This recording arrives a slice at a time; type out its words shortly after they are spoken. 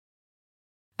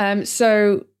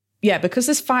So, yeah, because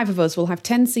there's 5 of us, we'll have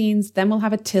 10 scenes. Then we'll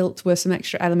have a tilt where some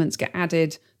extra elements get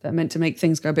added that are meant to make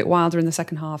things go a bit wilder in the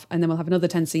second half. And then we'll have another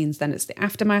 10 scenes. Then it's the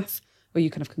aftermath where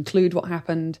you kind of conclude what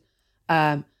happened.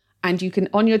 And you can,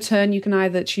 on your turn, you can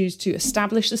either choose to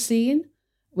establish the scene,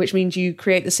 which means you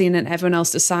create the scene and everyone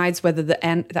else decides whether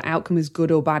the outcome is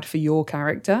good or bad for your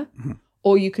character. Mm-hmm.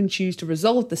 Or you can choose to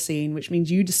resolve the scene, which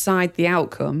means you decide the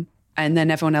outcome and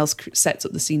then everyone else sets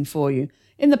up the scene for you.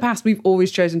 In the past, we've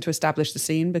always chosen to establish the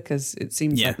scene because it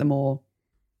seems like the more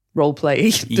role-play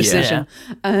decision.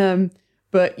 Yeah.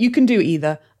 But you can do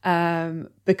either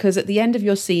because at the end of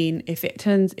your scene,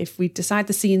 if we decide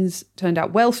the scene's turned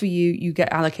out well for you, you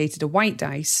get allocated a white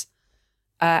dice.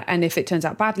 And if it turns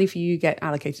out badly for you, you get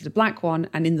allocated a black one.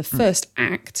 And in the first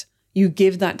act, you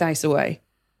give that dice away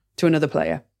to another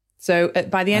player. So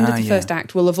by the end of the first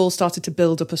act, we'll have all started to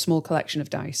build up a small collection of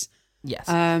dice. Yes.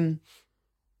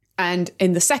 And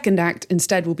in the second act,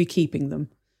 instead, we'll be keeping them.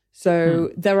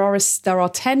 So there are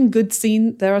 10 good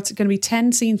scenes. There are going to be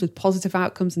 10 scenes with positive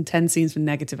outcomes and 10 scenes with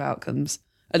negative outcomes,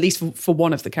 at least for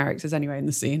one of the characters anyway in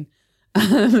the scene.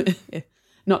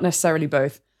 Not necessarily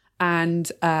both. And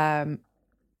the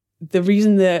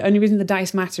only reason the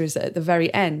dice matter is that at the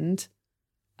very end,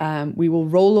 we will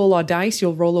roll all our dice.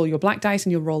 You'll roll all your black dice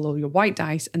and you'll roll all your white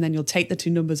dice. And then you'll take the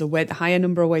 2 numbers away, the higher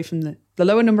number away from the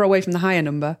lower number away from the higher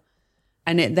number.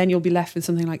 And then you'll be left with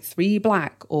something like 3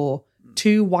 black or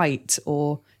 2 white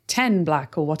or 10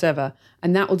 black or whatever.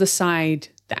 And that will decide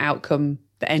the outcome,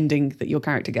 the ending that your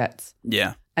character gets.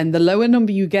 Yeah. And the lower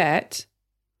number you get,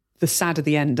 the sadder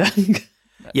the ending.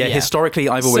 Yeah, historically,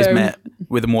 I've always met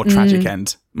with a more tragic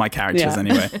end, my characters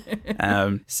anyway.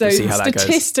 So see how that goes.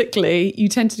 Statistically, you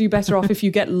tend to do better off if you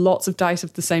get lots of dice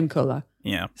of the same colour.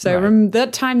 Yeah. So remember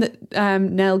that time that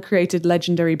Nell created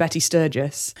legendary Betty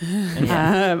Sturgis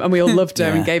and we all loved her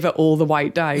and gave her all the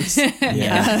white dice.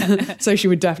 So she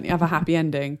would definitely have a happy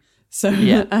ending. So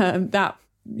that,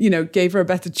 gave her a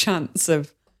better chance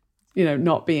of,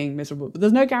 not being miserable. But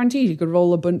there's no guarantee. You could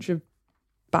roll a bunch of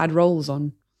bad rolls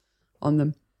on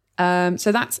them.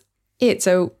 So that's it.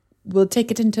 So we'll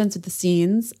take it in terms of the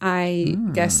scenes. I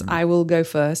guess I will go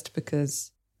first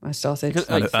because I started.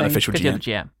 Unofficial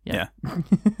GM. Yeah. I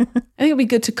think it'll be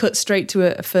good to cut straight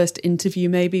to a first interview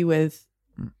maybe with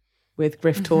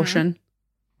Griff Torsion.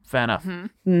 Fair enough.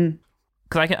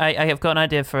 Because I have got an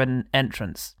idea for an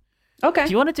entrance. Okay.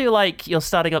 Do you want to do you're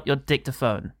starting up your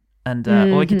dictaphone? And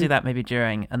or we could do that maybe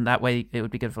during, and that way it would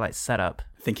be good for setup.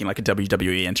 Thinking like a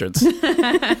WWE entrance.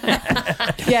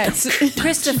 Yes,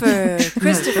 Christopher.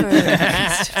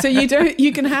 So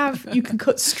you can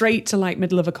cut straight to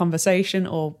middle of a conversation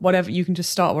or whatever. You can just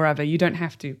start wherever. You don't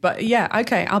have to. But yeah,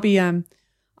 okay. I'll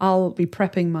be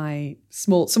prepping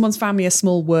someone's found me a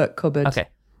small work cupboard. Okay.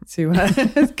 To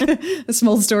a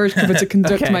small storage cupboard to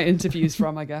conduct my interviews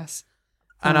from, I guess.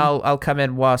 And I'll come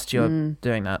in whilst you're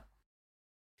doing that.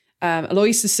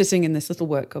 Alois is sitting in this little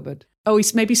work cupboard. Oh,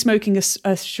 he's maybe smoking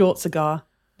a short cigar,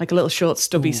 like a little short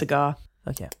stubby cigar.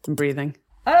 Okay. And breathing.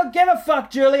 I don't give a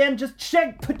fuck, Julian. Just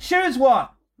choose one.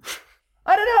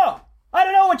 I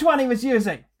don't know which one he was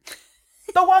using.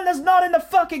 The one that's not in the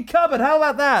fucking cupboard. How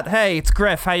about that? Hey, it's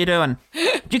Griff. How you doing?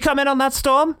 Did you come in on that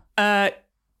storm?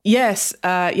 Yes,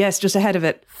 just ahead of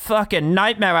it. Fucking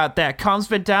nightmare out there. Comms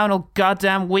been down all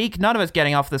goddamn week. None of us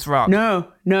getting off this rock. No.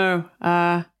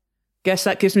 Guess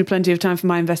that gives me plenty of time for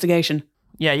my investigation.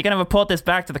 Yeah, you're going to report this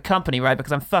back to the company, right?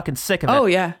 Because I'm fucking sick of it. Oh,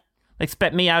 yeah. They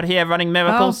expect me out here running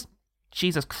miracles? Oh.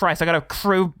 Jesus Christ, I got a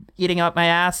crew eating out my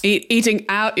ass. Eating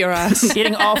out your ass.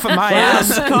 Eating off of my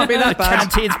ass. Can't be that bad.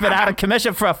 The cantine's been out of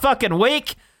commission for a fucking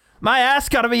week. My ass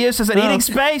got to be used as an eating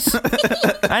space.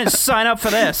 I didn't sign up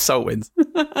for this. Soul wins.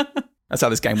 That's how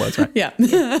this game works, right? Yeah.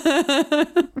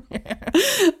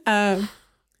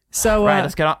 Right,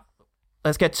 let's get on.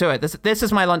 Let's get to it. This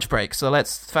is my lunch break, so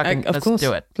let's do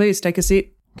it. Please take a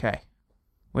seat. Okay.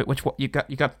 Wait, which one you got?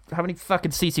 How many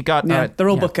fucking seats you got? Yeah, they're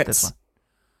all buckets.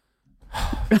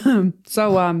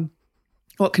 So,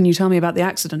 what can you tell me about the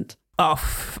accident? Oh,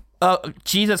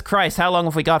 Jesus Christ! How long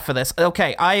have we got for this?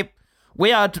 Okay,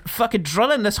 we are fucking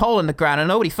drilling this hole in the ground, and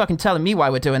nobody fucking telling me why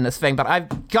we're doing this thing, but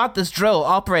I've got this drill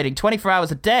operating 24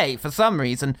 hours a day for some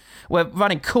reason. We're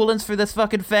running coolants through this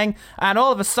fucking thing, and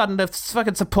all of a sudden the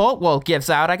fucking support wall gives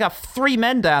out. I got 3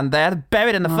 men down there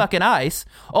buried in the fucking ice.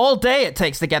 All day it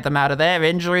takes to get them out of there.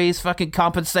 Injuries, fucking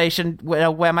compensation, where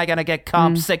am I going to get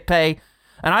comp, sick pay?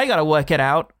 And I got to work it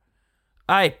out.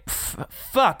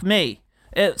 Fuck me.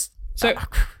 I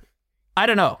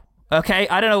don't know, okay?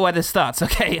 I don't know where this starts,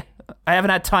 okay? I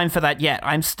haven't had time for that yet.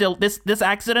 I'm still this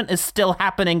accident is still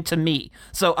happening to me,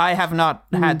 so I have not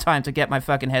had time to get my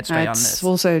fucking head straight on this. It's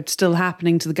also still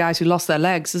happening to the guys who lost their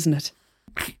legs, isn't it?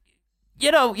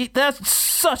 You know, there's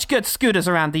such good scooters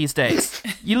around these days.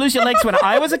 You lose your legs when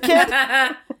I was a kid?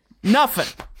 Nothing.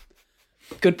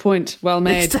 Good point. Well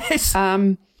made.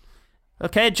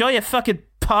 Okay, enjoy your fucking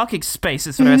parking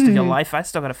spaces for the rest of your life. I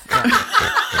still gotta...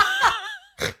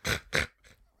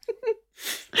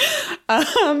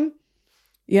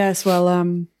 Yes, well,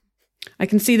 I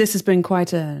can see this has been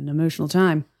quite an emotional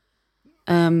time.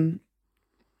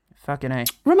 Fucking A.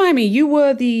 Remind me, you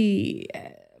were the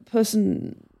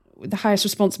person with the highest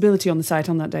responsibility on the site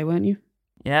on that day, weren't you?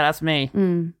 Yeah, that's me.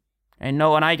 Ain't no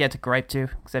one I get to gripe to,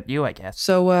 except you, I guess.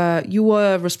 So you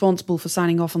were responsible for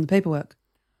signing off on the paperwork?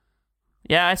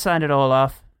 Yeah, I signed it all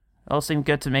off. All seemed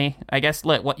good to me. I guess,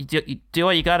 look, what you do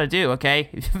what you gotta do, okay?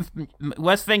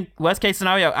 Worst case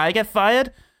scenario, I get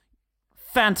fired?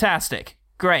 Fantastic.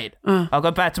 Great. I'll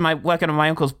go back to working on my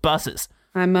uncle's buses.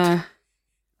 I'm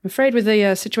afraid with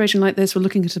a situation like this, we're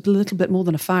looking at a little bit more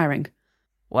than a firing.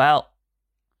 Well,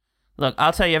 look,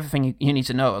 I'll tell you everything you need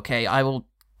to know, okay? I will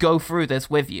go through this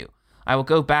with you. I will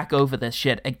go back over this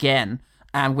shit again,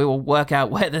 and we will work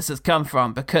out where this has come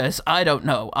from, because I don't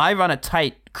know. I run a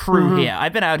tight crew here.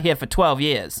 I've been out here for 12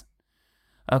 years.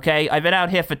 Okay? I've been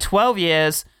out here for 12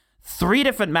 years, 3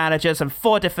 different managers, and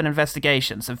 4 different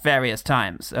investigations at various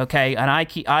times. Okay?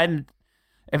 And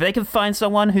if they can find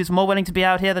someone who's more willing to be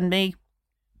out here than me,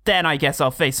 then I guess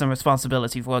I'll face some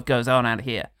responsibility for what goes on out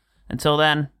here. Until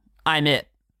then, I'm it.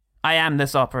 I am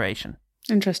this operation.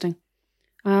 Interesting.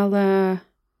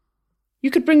 You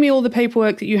could bring me all the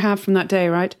paperwork that you have from that day,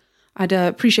 right? I'd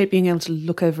appreciate being able to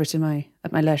look over it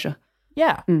at my leisure.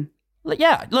 Yeah.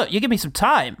 Yeah, look, you give me some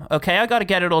time, okay? I got to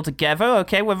get it all together,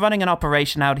 okay? We're running an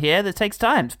operation out here that takes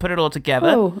time to put it all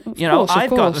together. I've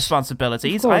got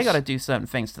responsibilities. I got to do certain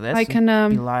things to this. I can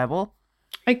be liable.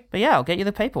 But yeah, I'll get you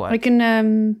the paperwork. I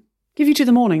can give you to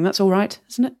the morning. That's all right,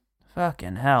 isn't it?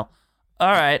 Fucking hell.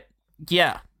 All right.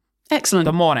 Yeah. Excellent.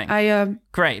 The morning.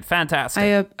 Great. Fantastic.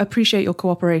 I appreciate your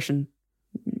cooperation,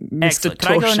 Mr. Excellent.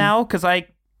 Can I go Torsion. now? Because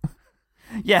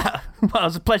Yeah. Well, it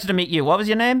was a pleasure to meet you. What was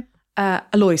your name?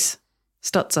 Alois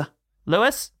Stutzer.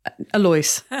 Lewis?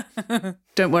 Alois.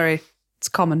 Don't worry. It's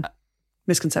common.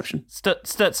 Misconception.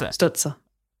 Stutzer. Stutzer.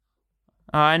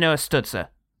 Oh, I know a Stutzer.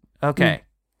 Okay.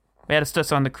 We had a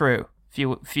Stutzer on the crew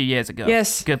a few years ago.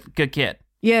 Yes. Good kid.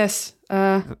 Yes.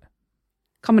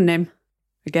 Common name,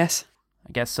 I guess.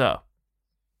 I guess so.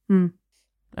 All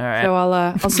right. So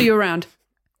I'll see you around.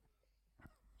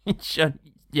 Sure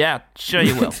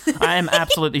you will. I am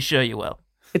absolutely sure you will.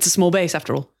 It's a small base,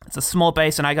 after all. It's a small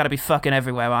base, and I gotta be fucking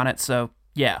everywhere on it, so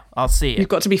yeah, I'll see you. You've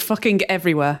got to be fucking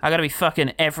everywhere. I gotta be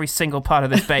fucking every single part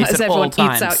of this base As at all everyone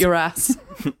times. eats out your ass.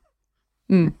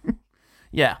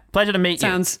 Yeah, pleasure to meet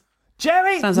you.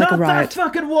 Jerry, Sounds like not a riot. that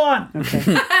fucking one!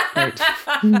 Okay, great.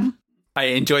 I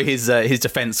enjoy his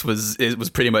defense was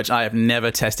pretty much, I have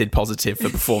never tested positive for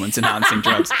performance enhancing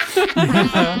drugs.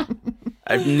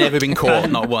 I've never been caught,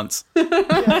 not once.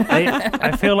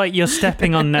 I feel like you're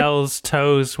stepping on Nell's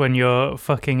toes when you're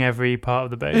fucking every part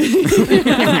of the base.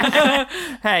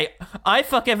 Hey, I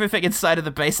fuck everything inside of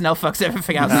the base, Nell fucks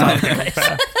everything outside of the base.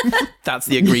 That's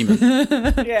the agreement.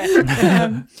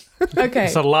 Okay.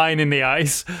 It's a line in the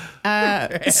ice.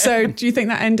 So do you think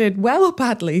that ended well or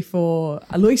badly for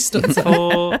Alois Stutzer?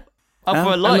 For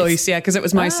Alois, yeah, because it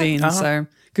was my scene. So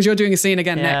because you're doing a scene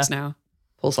again next now.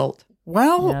 Full salt.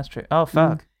 Well, Yeah, that's true. Oh,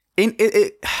 fuck.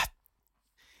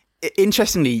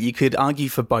 Interestingly, you could argue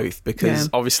for both because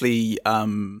obviously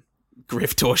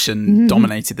Griff Torsion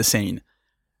dominated the scene.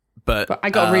 But I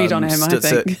got a read on him,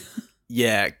 Stutzer, I think.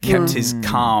 Yeah, kept his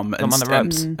calm on the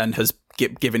ropes. and has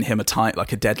given him a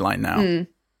deadline now.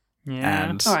 Yeah.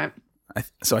 And All right. I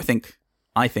think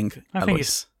I think Alois.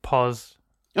 it's pause.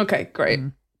 Okay, great.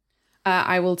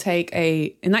 I will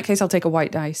in that case, I'll take a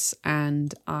white dice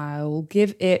and I'll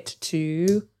give it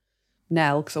to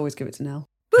Nell, because I always give it to Nell.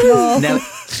 Now,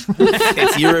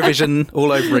 it's Eurovision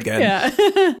all over again. Yeah.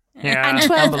 Yeah. And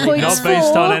 12 points Not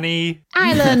based for on any.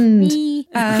 Ireland.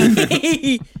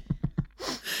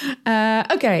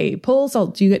 Okay, Paul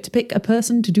Salt, you get to pick a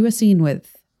person to do a scene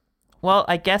with. Well,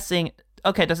 I'm guessing...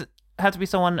 Okay, does it have to be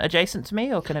someone adjacent to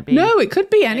me, or can it be... No, it could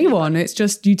be anyone. It's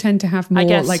just you tend to have more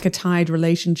guess- like a tied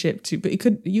relationship to, but you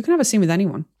can have a scene with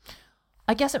anyone.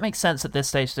 I guess it makes sense at this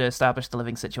stage to establish the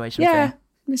living situation Yeah. thing.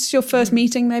 This is your first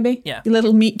meeting, maybe? Yeah. Your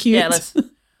little meet cute. Yeah,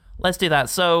 let's do that.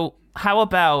 So, how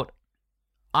about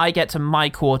I get to my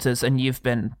quarters and you've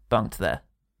been bunked there?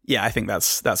 Yeah, I think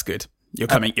that's good. You're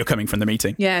coming from the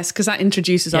meeting. Yes, because that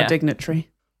introduces our Yeah. dignitary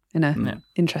in a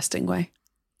interesting way.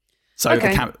 So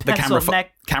Okay. the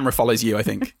camera follows you, I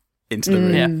think, into the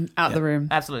room. Yeah. Out the room.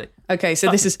 Absolutely. Okay, so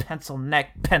this is... pencil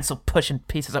neck, pencil pushing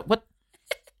pieces of what?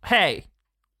 Hey,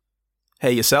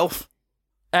 Hey, yourself.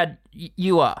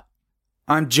 you are.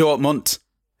 I'm Joe Munt.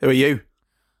 Who are you?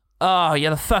 Oh,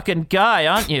 you're the fucking guy,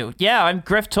 aren't you? Yeah, I'm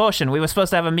Griff Torsion. We were supposed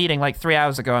to have a meeting like 3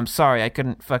 hours ago. I'm sorry, I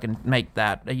couldn't fucking make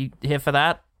that. Are you here for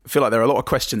that? I feel like there are a lot of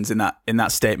questions in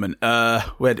that statement.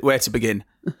 Where to begin?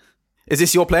 Is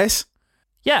this your place?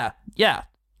 Yeah.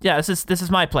 This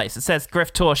is my place. It says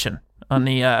Griff Torsion on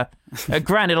the.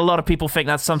 Granted, a lot of people think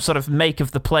that's some sort of make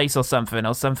of the place or something,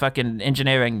 or some fucking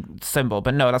engineering symbol.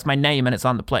 But no, that's my name and it's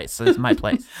on the place. So it's my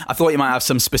place. I thought you might have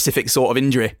some specific sort of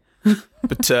injury,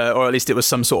 but or at least it was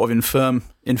some sort of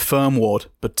infirm ward.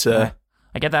 But I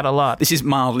get that a lot. this is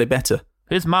mildly better.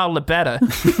 Who's mildly better?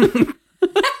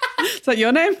 Is that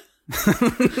your name?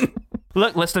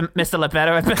 Look, Mr. Lebetta,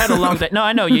 I've had a long day. No,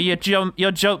 I know you. You're Joe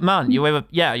Munt.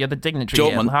 You're the dignitary. Joe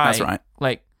here. Munt, Hi. that's right.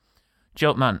 Like,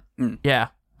 Joe Munt. Yeah,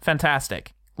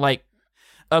 fantastic. Like,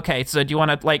 okay, so do you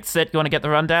want to sit? You want to get the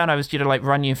rundown? I was due to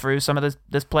run you through some of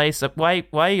this place. Why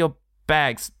are your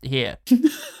bags here?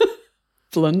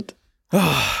 Blunt. You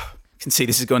can see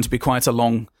this is going to be quite a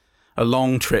long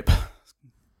trip,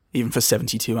 even for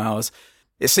 72 hours.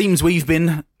 It seems we've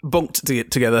been bunked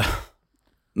together.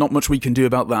 Not much we can do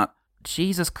about that.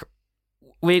 Jesus Christ.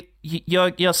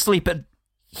 You're sleeping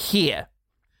here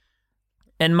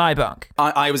in my bunk.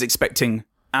 I was expecting,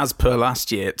 as per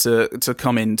last year, to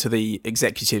come into the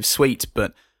executive suite,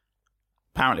 but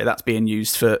apparently that's being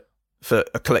used for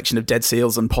a collection of dead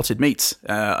seals and potted meats.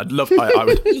 I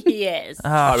would. Yes.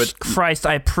 Oh, Christ,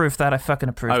 I approve that. I fucking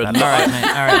approve I would that. love- All right, mate.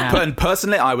 All right, now. And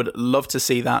personally, I would love to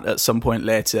see that at some point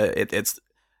later. It's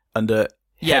under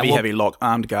heavy lock,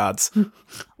 armed guards.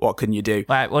 What can you do?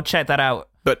 All right, we'll check that out.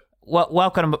 But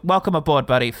Welcome aboard,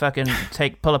 buddy. Fucking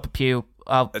pull up a pew.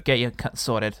 I'll get you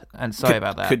sorted. And sorry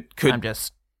about that.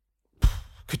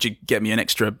 Could you get me an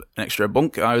extra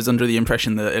bunk? I was under the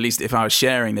impression that at least if I was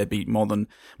sharing, there'd be more than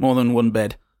one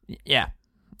bed. Yeah,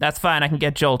 that's fine. I can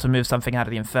get Joel to move something out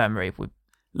of the infirmary.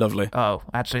 Lovely. Oh,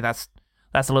 actually, that's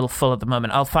a little full at the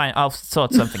moment. I'll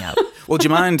sort something out. Well, do you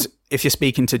mind if you're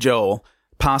speaking to Joel?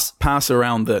 Pass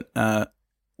around that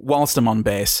whilst I'm on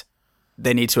base,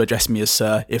 they need to address me as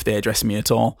sir if they address me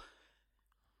at all.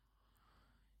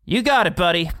 You got it,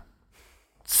 buddy.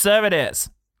 Sir, it is.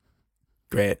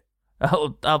 Great.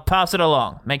 I'll pass it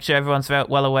along. Make sure everyone's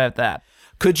well aware of that.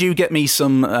 Could you get me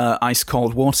some ice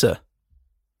cold water,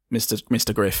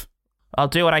 Mr. Griff? I'll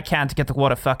do what I can to get the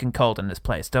water fucking cold in this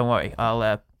place. Don't worry.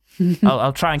 I'll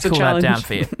try and It's a cool that challenge. down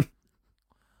for you.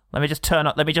 Let me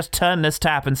just turn this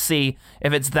tap and see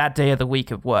if it's that day of the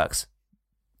week it works.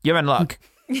 You're in luck.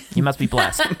 You must be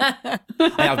blessed. I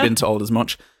have been told as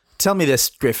much. Tell me this,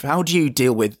 Griff. How do you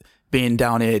deal with being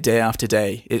down here day after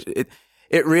day?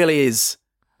 It really is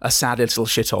a sad little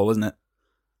shithole, isn't it?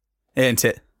 Ain't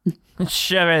it? It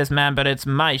sure is, man, but it's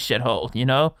my shithole, you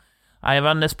know? I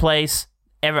run this place.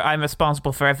 I'm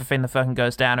responsible for everything that fucking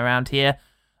goes down around here.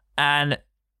 And,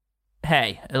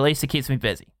 hey, at least it keeps me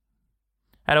busy.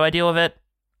 How do I deal with it?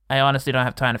 I honestly don't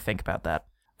have time to think about that.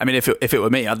 I mean, if it were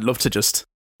me, I'd love to just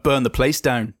burn the place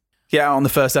down. Get out on the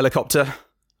first helicopter,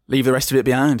 leave the rest of it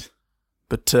behind.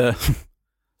 But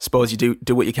suppose you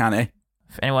do what you can, eh?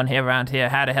 If anyone here around here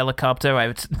had a helicopter, I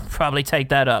would probably take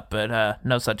that up, but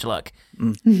no such luck.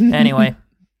 Anyway,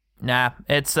 nah,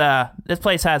 it's this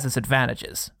place has its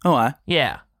advantages. Oh, aye.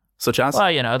 Yeah. Such as?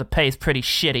 Well, you know, the pay's pretty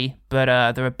shitty,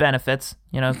 but there are benefits.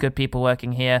 You know, good people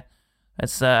working here.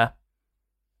 It's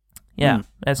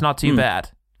it's not too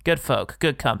bad. Good folk,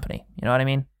 good company. You know what I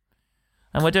mean?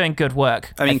 And we're doing good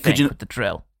work. I mean, could you with the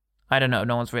drill? I don't know.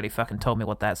 No one's really fucking told me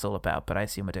what that's all about, but I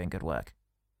assume we're doing good work.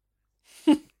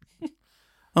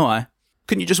 Oh, aye.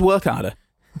 Couldn't you just work harder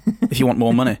if you want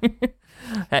more money?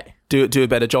 Hey, Do a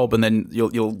better job, and then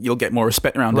you'll get more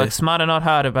respect around work here. smarter, not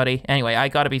harder, buddy. Anyway, I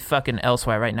gotta be fucking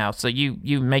elsewhere right now, so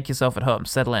you make yourself at home.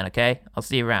 Settle in, okay? I'll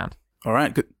see you around. All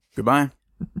right. Goodbye,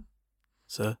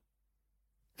 sir.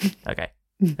 Okay.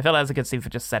 I feel that was a good scene for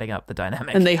just setting up the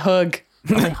dynamic. And they hug.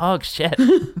 Oh, they hug, shit.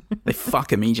 They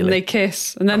fuck And immediately. they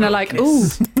kiss. And then they're like, ooh,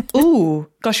 ooh,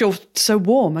 gosh, you're so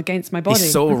warm against my body.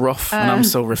 He's so rough, and I'm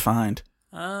so refined.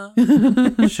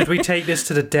 Should we take this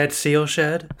to the Dead Seal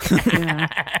shed?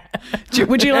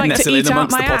 Would you like to Nestle eat out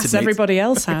amongst my the potted ass? meat. Everybody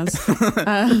else has.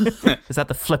 Is that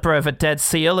the flipper of a dead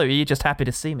seal, or are you just happy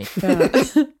to see me?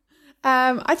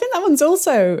 I think that one's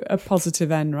also a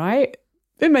positive end, right?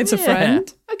 It makes a Yeah.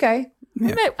 friend. Okay.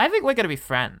 I think we're gonna be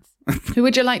friends. Who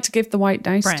would you like to give the white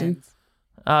dice Friends.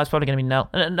 It's probably going to be Nell.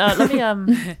 No, let me...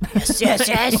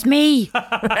 yes, me.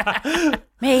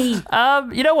 Me.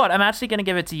 You know what? I'm actually going to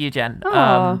give it to you, Jen.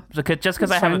 Just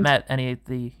because I haven't met any of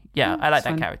the... Yeah, I like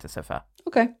that character so far.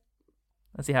 Okay.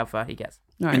 Let's see how far he gets.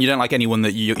 Right. And you don't like anyone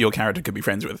that your character could be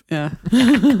friends with? Yeah.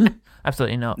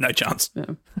 Absolutely not. No chance. Yeah.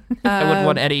 I wouldn't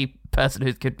want any person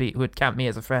who would count me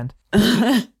as a friend.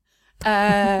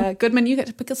 Goodman, you get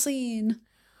to pick a scene.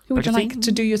 Who would you like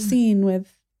to do your scene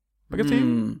with?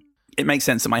 It makes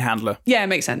sense that my handler. Yeah, it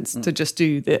makes sense to just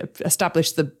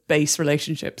establish the base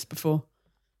relationships before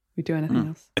we do anything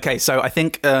else. Okay, so I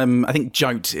think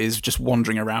Jote is just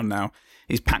wandering around now.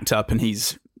 He's packed up and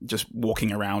he's just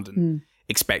walking around and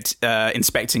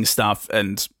inspecting stuff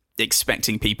and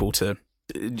expecting people to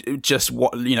just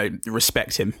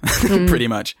respect him pretty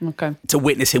much. Okay. To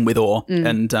witness him with awe.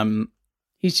 And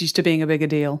he's used to being a bigger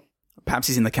deal. perhaps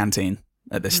he's in the canteen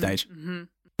at this stage. Mm-hmm.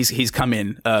 He's come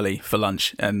in early for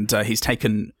lunch and he's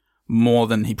taken more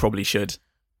than he probably should,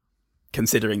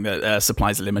 considering that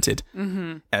supplies are limited.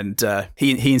 Mm-hmm. And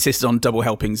he insisted on double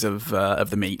helpings of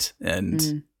the meat,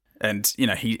 and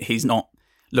he's not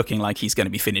looking like he's going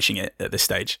to be finishing it at this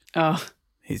stage. Oh,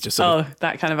 He's just sort of,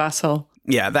 that kind of asshole.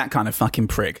 yeah, that kind of fucking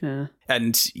prick. Yeah.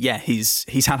 And yeah, he's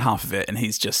had half of it, and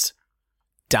he's just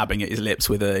dabbing at his lips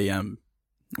with a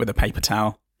paper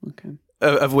towel. Okay.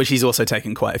 Of which he's also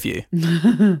taken quite a few.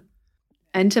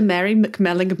 Enter Mary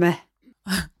McMellingham.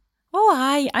 Oh,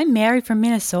 hi, I'm Mary from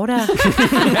Minnesota.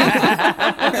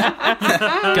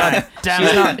 God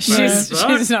damn it.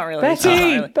 She's not really.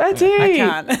 Betty! Betty! I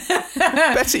can't.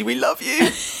 Betty, we love you.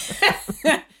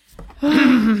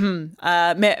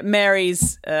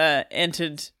 Mary's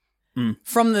entered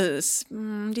from the...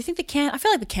 do you think I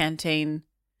feel like the canteen...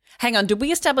 Hang on, did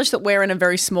we establish that we're in a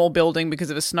very small building because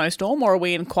of a snowstorm, or are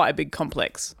we in quite a big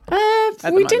complex?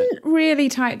 We didn't really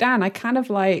tie it down. I kind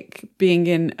of like being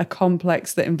in a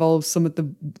complex that involves some of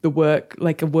the work,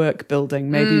 like a work building,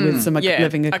 maybe with some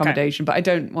living accommodation. But I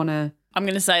don't want to... I'm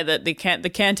going to say that the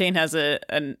canteen has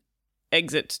an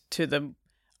exit to the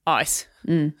ice,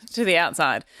 to the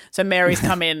outside. So Mary's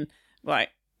come in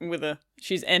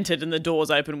she's entered and the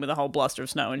door's open with a whole bluster of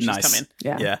snow, and she's come in.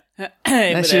 Yeah. with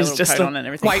her She's little just coat on and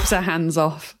everything. wipes her hands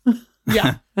off.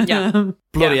 Yeah.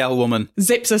 Bloody hell, woman.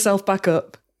 Zips herself back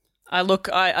up.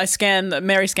 I scan,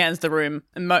 Mary scans the room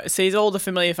and sees all the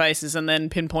familiar faces, and then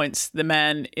pinpoints the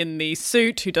man in the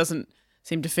suit who doesn't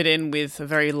seem to fit in with a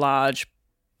very large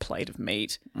plate of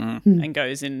meat, and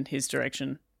goes in his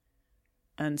direction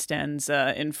and stands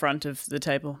in front of the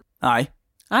table. Aye.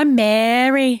 I'm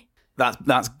Mary.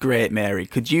 That's great, Mary.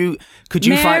 Could you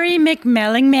Mary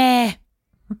McMellingham.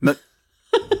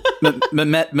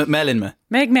 McMellingham.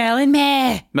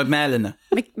 McMellingham. McMellingham.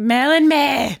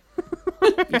 McMellingham.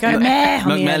 You go meh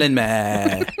on the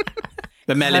end.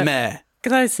 McMellingham.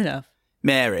 Close enough.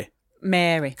 Mary.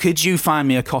 Could you find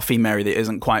me a coffee, Mary, that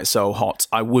isn't quite so hot?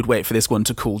 I would wait for this one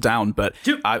to cool down, but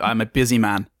I'm a busy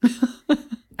man.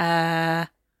 No.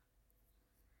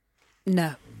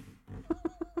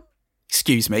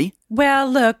 Excuse me?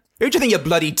 Well, look. Who do you think you're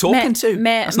bloody talking to?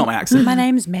 That's not my accent. My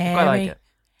name's Mary. I like it.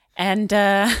 And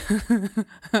I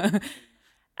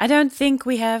don't think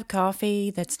we have coffee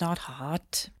that's not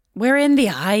hot. We're in the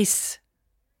ice,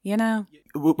 you know?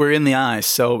 We're in the ice,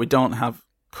 so we don't have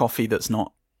coffee that's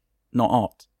not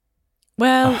hot.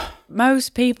 Well,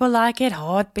 most people like it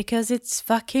hot because it's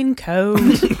fucking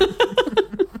cold.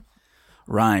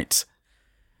 Right.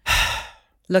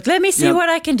 Look, let me see what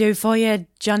I can do for you,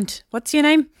 Junt. What's your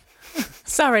name?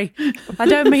 Sorry, I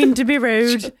don't mean to be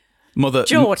rude. Mother.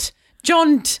 Jort.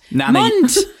 Junt. Nanny.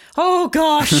 Munt. Oh,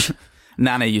 gosh.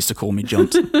 Nana used to call me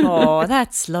Junt. Oh,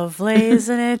 that's lovely,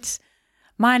 isn't it?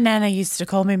 My Nana used to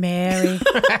call me Mary.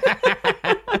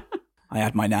 I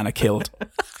had my Nana killed.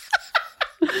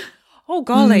 Oh,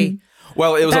 golly.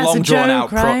 Well, it was That's a long drawn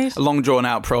joke, right?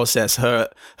 out process. Her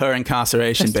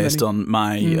incarceration based on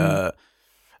my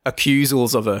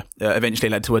accusals of her eventually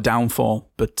led to a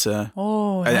downfall. But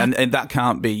and that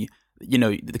can't be,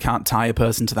 they can't tie a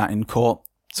person to that in court.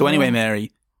 So anyway,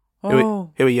 Mary, who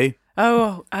are you?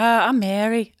 Oh, I'm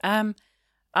Mary. I'm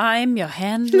your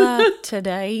handler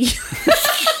today. Where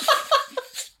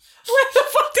the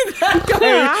fuck did that go?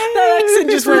 That accent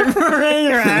just went.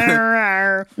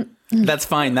 That's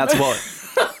fine. That's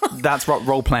what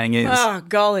role playing is. Oh,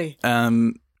 golly.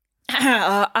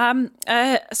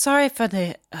 Sorry for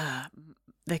the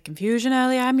confusion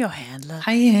earlier. I'm your handler.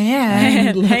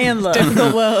 Handler.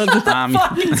 Difficult word.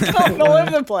 Fuck, it's going all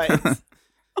over the place.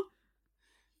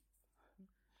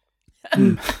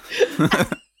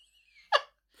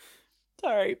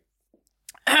 Sorry.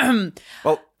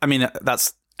 Well, I mean,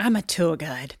 that's... I'm a tour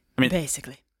guide,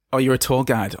 basically. Oh, you're a tour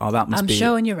guide. Oh, that must I'm be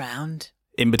showing you around.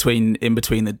 in between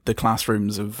the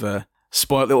classrooms of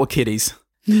spoiled little kiddies.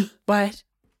 What?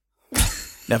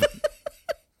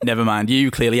 Never mind.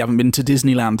 You clearly haven't been to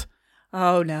Disneyland.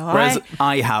 Oh, no. Whereas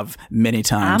I have many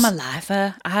times. I'm a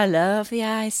lifer. I love the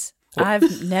ice.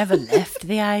 I've never left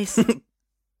the ice.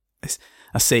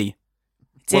 I see.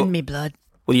 It's in me blood.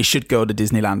 Well, you should go to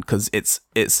Disneyland because it's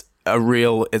a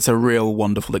real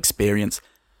wonderful experience.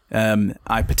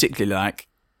 I particularly like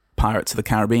Pirates of the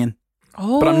Caribbean,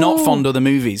 but I'm not fond of the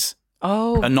movies.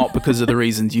 Oh. And not because of the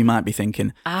reasons you might be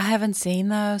thinking. I haven't seen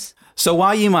those. So why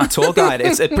are you my tour guide?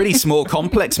 It's a pretty small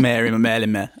complex, Mary.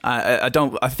 I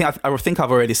think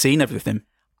I've already seen everything.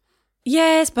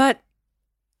 Yes, but,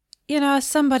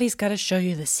 somebody's got to show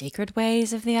you the secret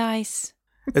ways of the ice.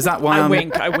 Is that why I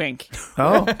wink. Oh. I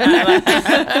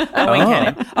wink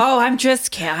at him. Oh, I'm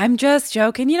just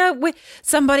joking.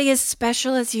 Somebody as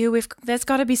special as you, there's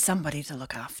got to be somebody to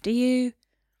look after you.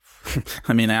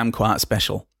 I mean, I am quite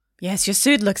special. Yes, your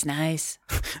suit looks nice.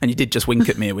 And you did just wink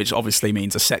at me, which obviously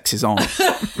means the sex is on.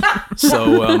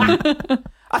 So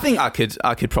I think I could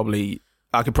probably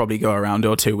go a round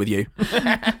or two with you.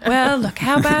 Well, look,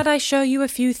 how about I show you a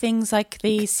few things like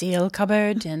the seal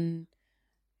cupboard and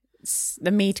the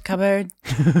meat cupboard?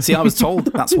 See, I was told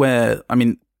that's where. I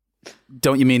mean,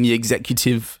 don't you mean the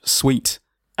executive suite?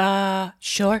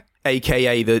 Sure.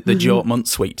 AKA the Jort Munt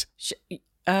suite.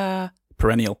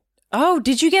 Perennial. Oh,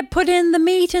 did you get put in the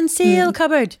meat and seal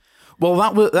cupboard? Well,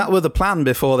 that were the plan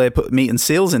before they put meat and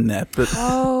seals in there. But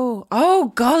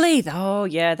oh, golly! Oh,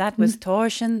 yeah, that was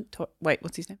Torsion. Wait,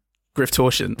 what's his name? Griff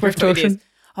Torsion. Griff Torsion.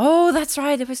 Oh, that's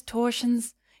right. It was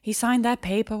Torsion's. He signed that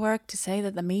paperwork to say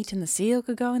that the meat and the seal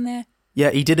could go in there. Yeah,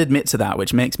 he did admit to that,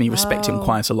 which makes me respect him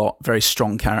quite a lot. Very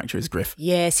strong character is Griff.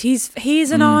 Yes,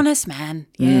 he's an honest man.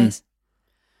 Yes.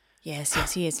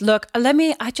 Yes, he is. Look,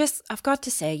 I've got to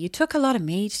say, you took a lot of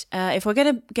meat. If we're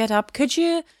going to get up, could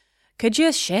you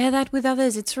share that with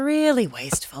others? It's really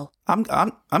wasteful. I'm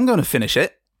going to finish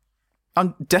it.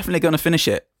 I'm definitely going to finish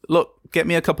it. Look, get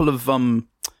me a couple more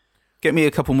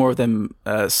of them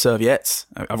serviettes.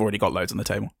 I've already got loads on the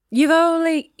table.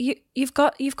 You've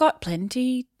got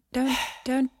plenty, don't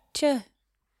you?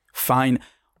 Fine.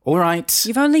 All right.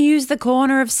 You've only used the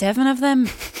corner of 7 of them.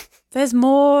 There's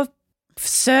more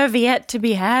serviette to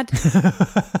be had.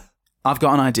 I've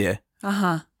got an idea.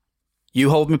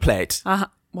 You hold my plate.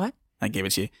 What? I give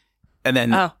it to you. And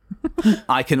then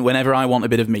I can, whenever I want a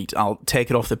bit of meat, I'll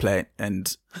take it off the plate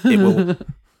and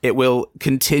it will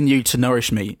continue to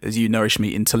nourish me as you nourish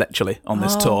me intellectually on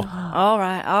this tour. All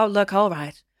right. Oh, look, all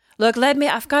right. Look,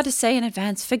 I've got to say in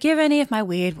advance, forgive any of my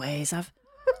weird ways. I've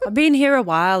been here a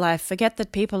while. I forget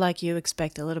that people like you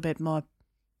expect a little bit more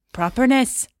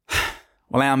properness.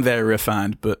 Well, I am very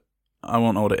refined, but I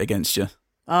won't hold it against you.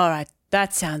 All right.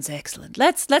 That sounds excellent.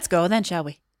 Let's go then, shall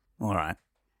we? All right.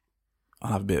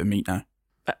 I'll have a bit of meat now.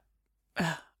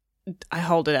 I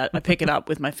hold it out. I pick it up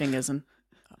with my fingers and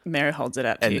Mary holds it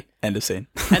out to you. End of scene.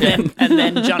 And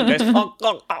then John goes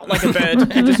like a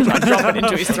bird and just drop it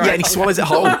into his throat. Yeah, and he swallows it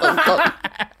whole.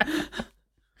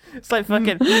 It's like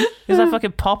fucking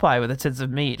Popeye with a tins of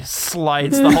meat. Just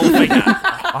slides the whole thing out.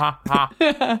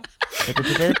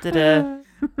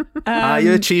 I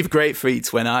achieve great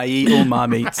feats when I eat all my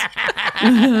meat.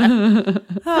 I'm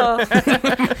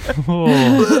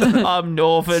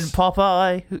Northern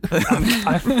Popeye.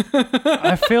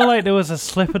 I feel like there was a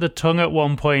slip of the tongue at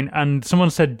one point, and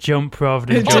someone said jump rather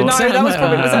than jump. No, that was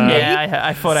probably me. Yeah,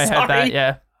 I thought I heard that.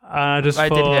 Yeah. I did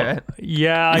hear it.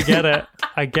 Yeah, I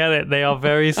get it. They are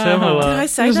very similar. Did I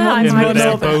say that? In that they're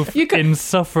know both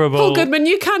insufferable. Paul Goodman,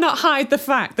 you cannot hide the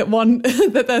fact that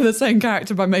that they're the same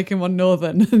character by making one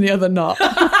northern and the other not.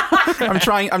 I'm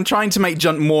trying to make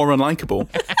Junt more unlikable.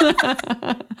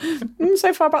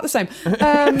 So far about the same.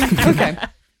 Okay.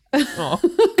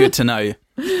 Good to know.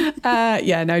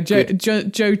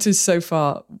 Jote is so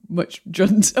far much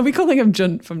Junt. Are we calling him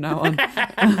Junt from now on?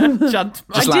 Junt.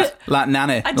 Just like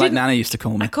Nana. Like Nana used to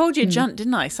call me. I called you Junt,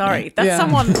 didn't I? Sorry. That's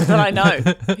someone that I know.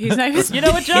 His name is... You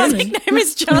know what, Junt? His nickname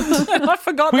is Junt. And I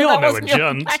forgot We that all know a wasn't your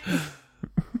Junt. name.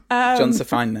 Junt's a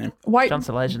fine name. Junt's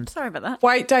a legend. Sorry about that.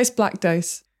 White dice, black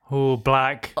dice. Oh,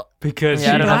 black. Because Yeah,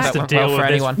 I she don't know if has that to went well deal for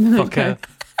with anyone. this fucker.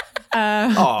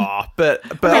 But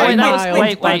Wait,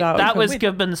 out. that was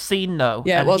Goodman's scene, though.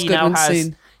 Yeah, it And was he now Goodman's has-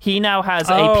 scene. He now has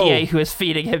a PA who is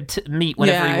feeding him meat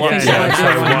whenever Yeah, he I wants. think Yeah, so. so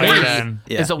Yeah. white Meat then.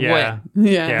 is a Yeah. win.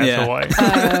 Yeah. Yeah, so white.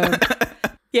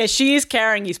 Yeah, she is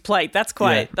carrying his plate. That's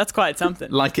quite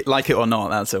something. like it or not,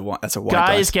 that's a white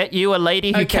Guys, dice. get you a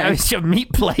lady who Okay. carries your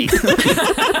meat plate.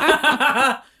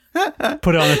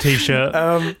 Put it on a t-shirt.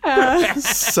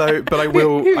 But I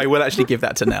will actually give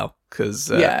that to Nell because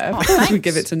Yeah, of course we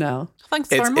give it to Nell. Thanks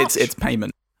very much. it's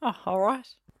payment. Oh, all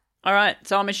right.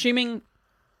 So I'm assuming.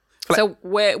 So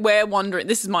we're wandering.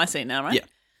 This is my scene now, right? Yeah.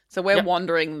 So we're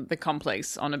wandering the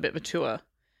complex on a bit of a tour.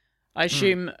 I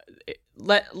assume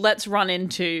let's run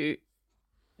into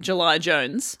July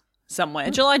Jones somewhere.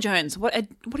 July Jones, what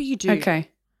do you do? Okay.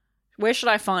 Where should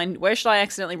I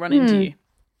accidentally run into you?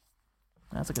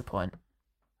 That's a good point.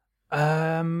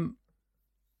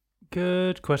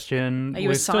 Good question. Are you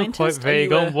a We're still quite scientist?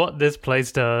 vague on what this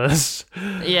place does.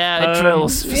 Yeah, it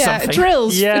drills for Yeah, something. it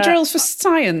drills. Yeah. It drills for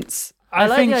science. I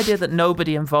like think the idea that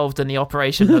nobody involved in the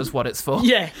operation knows what it's for.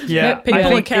 Yeah. Yeah, People I are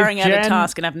think carrying if out a Jen-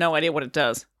 task and have no idea what it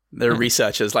does. There are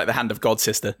researchers like the Hand of God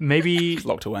sister maybe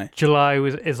locked away. July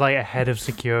is like a head of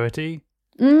security.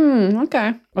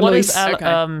 Okay. What is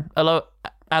Alois.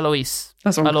 Alois?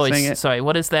 That's what I'm Alois, saying it. sorry.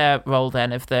 What is their role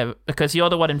then? If they're because you're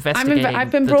the one investigating.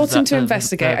 I've been the brought in to the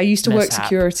investigate. I used to work mishap.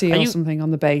 security Are or you- something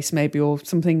on the base, maybe, or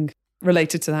something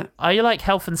related to that. Are you like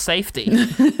health and safety?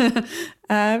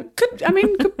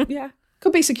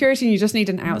 Could be security, and you just need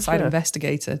an outside sure.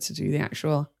 investigator to do the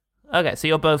actual. Okay, so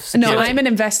you're both security. No, I'm an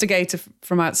investigator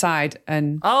from outside,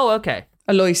 and Oh, okay.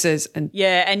 Alois is, and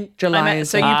Yeah, and July is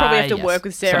so you probably have to yes. work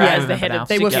with Sarah Sorry, I as the remember head now. of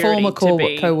they were security former to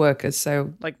be, co-workers,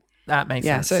 so like That makes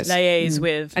yeah, sense. so it's liaise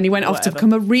with. and he went off to whatever.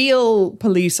 become a real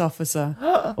police officer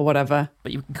or whatever.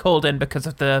 But you called in because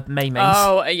of the maimings.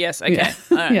 Oh, yes. Okay. Yeah.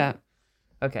 All right. Yeah.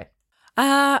 Okay.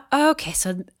 Okay,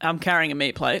 so I'm carrying a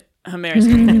meat plate. Mary's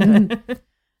carrying a meat plate.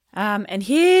 And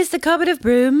here's the cupboard of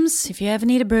brooms. If you ever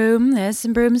need a broom, there's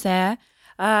some brooms there.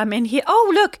 And here,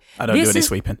 oh look, I don't do this any is-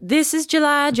 sweeping. This is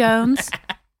July Jones.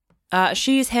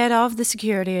 She's head of the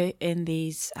security in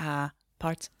these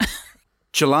parts.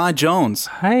 July Jones.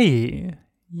 Hey,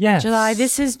 yes. July,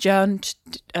 this is Joan.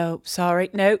 Oh, sorry,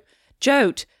 no,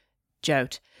 Jote.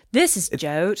 This is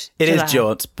Jote. It is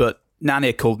July. Jot, but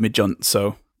Nanny called me Junt,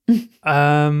 so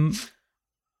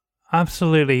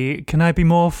Absolutely. Can I be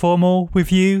more formal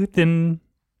with you than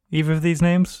either of these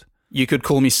names? you could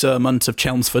call me Sir Munt of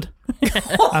Chelmsford.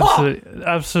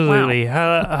 Absolutely.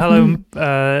 Hello,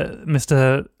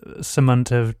 Mr. Samant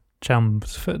of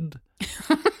Chelmsford.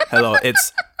 Hello,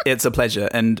 it's a pleasure.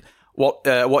 And what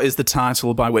is the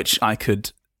title by which I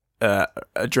could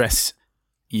address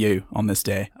you on this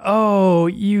day? Oh,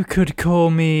 you could call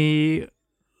me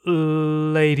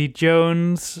Lady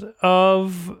Jones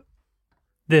of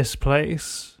this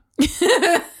place.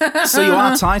 So you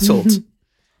are titled.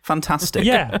 Fantastic.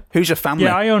 Yeah. Who's your family?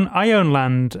 Yeah, I own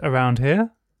land around here.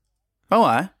 Oh,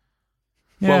 I.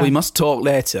 Yeah. Well, we must talk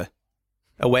later,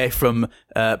 away from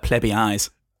plebby eyes.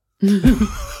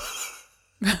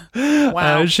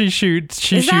 Wow. She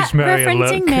shoots Is that Mary a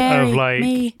referencing look Mary? of like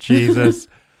Me? Jesus.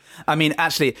 I mean,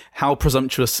 actually, how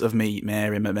presumptuous of me,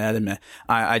 Mary.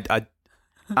 I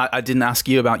didn't ask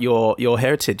you about your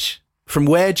heritage. From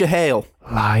where'd you hail?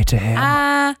 Lie to him.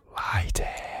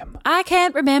 I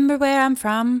can't remember where I'm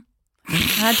from.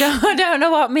 I don't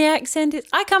know what my accent is.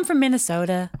 I come from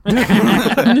Minnesota.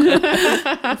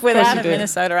 Without a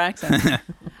Minnesota accent.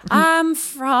 I'm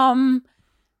from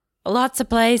lots of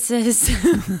places.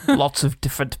 Lots of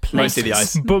different places. Mostly the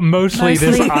ice. But mostly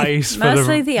there's ice for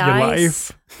mostly the your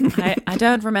ice. life. I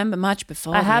don't remember much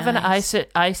before. I have the an ice.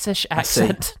 ice-ish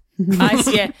accent.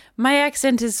 Ice, yeah. My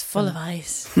accent is full of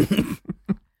ice.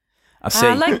 I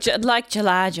see. Like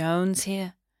July Jones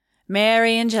here.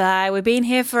 Mary and July, we've been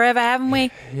here forever, haven't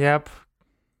we? Yep.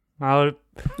 I'll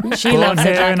She born loves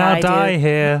here it like and I'll I die do.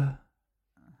 here.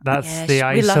 That's Yeah, the we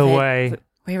ice love it. away.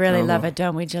 We really Oh, love well. it,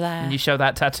 don't we, July? And you show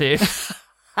that tattoo.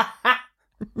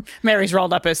 Mary's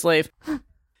rolled up her sleeve.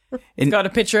 In- Got a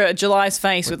picture of July's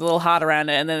face with a little heart around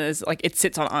it, and then there's like it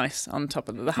sits on ice on top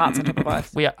of the heart's on top of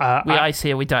ice. We ice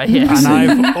here, we die here. And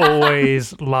I've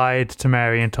always lied to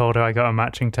Mary and told her I got a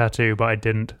matching tattoo, but I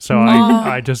didn't. So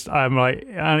I'm like,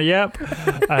 yep,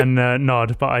 and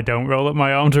nod, but I don't roll up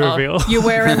my arm to reveal. You're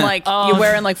wearing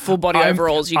like full body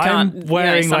overalls. You can't. I'm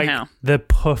wearing somehow. like the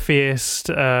puffiest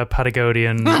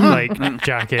Patagonian like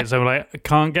jacket. So I'm like, I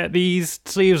can't get these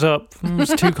sleeves up.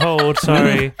 It's too cold.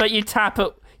 Sorry. But you tap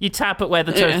it where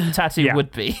the tattoo Yeah.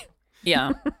 would be.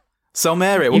 Yeah. So,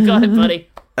 Mary, You got it, buddy.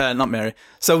 not Mary.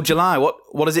 So, July,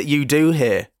 what is it you do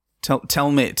here?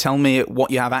 Tell me what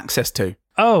you have access to.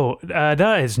 Oh, that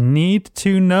is need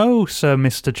to know, Sir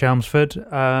Mr. Chelmsford.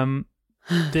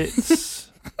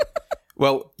 It's.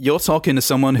 Well, you're talking to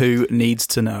someone who needs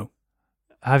to know.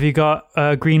 Have you got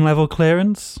green level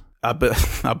clearance? I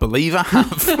believe I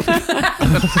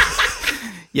have.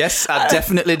 Yes, I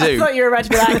definitely I do. thought you were about to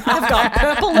be like, I've got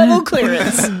purple level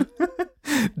clearance.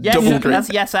 Yes, Double grip. that's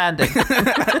yes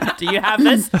anding. Do you have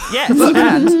this? Yes,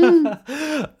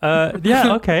 and.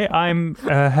 Yeah, okay. I'm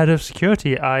head of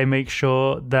security. I make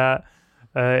sure that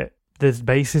this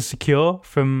base is secure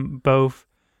from both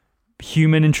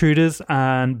human intruders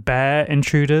and bear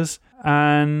intruders,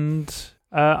 and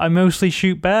I mostly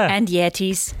shoot bear. And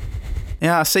Yetis.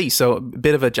 Yeah, I see. So a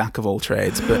bit of a jack of all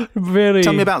trades, but Really?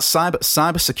 tell me about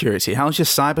cybersecurity. How's your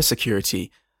cybersecurity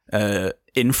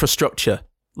infrastructure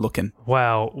looking?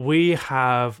 Well, we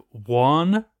have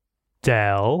one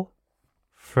Dell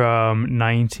from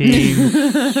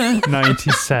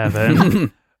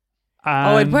 1997.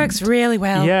 Oh, it works really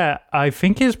well. Yeah, I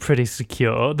think it's pretty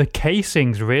secure. The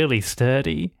casing's really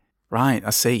sturdy. Right,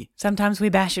 I see. Sometimes we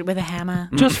bash it with a hammer.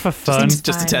 Just for fun. Just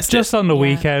to test it. Just on the Yeah.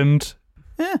 weekend.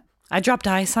 Yeah. I dropped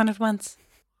ice on it once.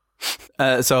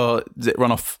 So does it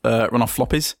run off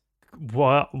floppies?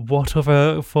 What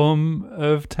other form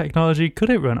of technology could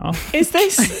it run off? Is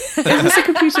this a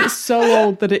computer that's so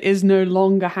old that it is no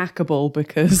longer hackable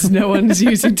because no one's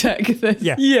using tech?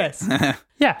 Yeah. Yes.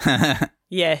 Yeah.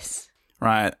 Yes.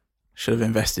 Right. Should have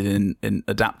invested in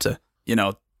adapter.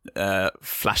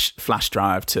 Flash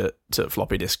drive to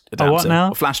floppy disk adapter. what now?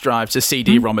 Or flash drive to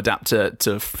CD-ROM adapter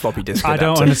to floppy disk I adapter.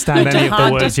 don't understand any of the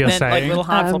Hard words disk you're meant, like saying. little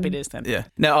hard floppy disk then. Yeah.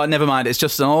 No, never mind. It's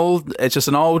just an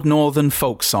old northern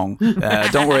folk song.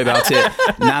 Don't worry about it.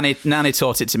 Nanny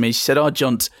taught it to me. She said, "Oh,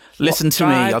 Junt, listen to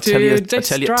me. I'll tell you a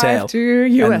tale." To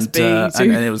USB.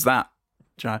 And it was that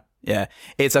drive. Yeah.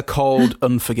 It's a cold,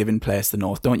 unforgiving place, the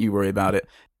north. Don't you worry about it.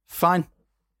 Fine.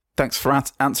 Thanks for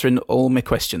answering all my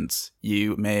questions.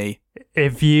 You may.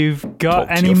 If you've Talk got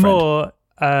to any your more,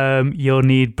 you'll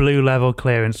need blue level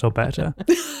clearance or better.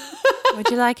 Would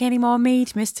you like any more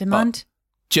meat, Mr. Munt?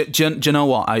 Do you know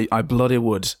what? I bloody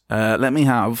would. Let me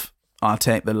have. I'll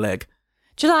take the leg.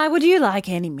 July, would you like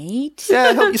any meat?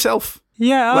 Yeah, help yourself.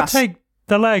 Yeah, I'll Lass. take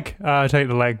the leg. I'll take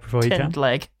the leg before you can. Tinned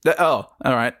leg. Oh,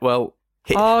 all right. Well,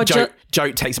 Oh,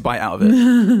 Joe takes a bite out of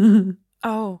it.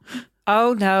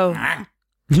 Oh no.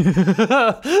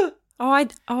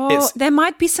 It's- There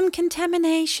might be some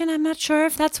contamination. I'm not sure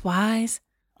if that's wise.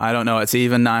 I don't know. It's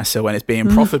even nicer when it's being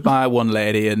proffered by one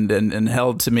lady and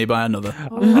held to me by another.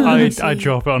 I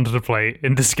drop it onto the plate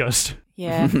in disgust.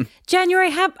 Yeah.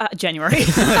 January.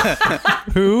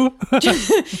 Who?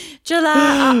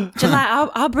 July.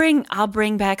 I'll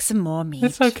bring back some more meat.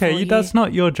 It's okay. for you. That's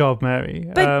not your job, Mary.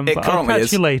 But- It but I'll currently catch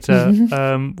is. you later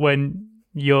when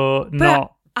you're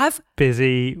not I've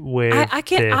busy with I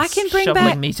can this. bring Shoveling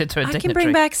back meat into a I can dignitary.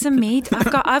 bring back some meat.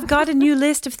 I've got a new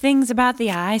list of things about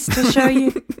the ice to show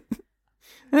you.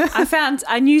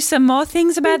 I knew some more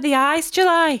things about the ice,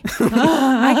 July.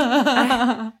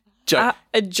 Joe,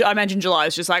 I imagine July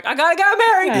is just like, I gotta go,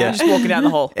 Mary. Yeah. Just walking down the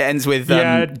hall. it ends with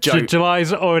Yeah, Joe.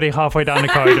 July's already halfway down the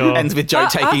corridor. Ends with Joe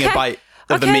taking a okay. bite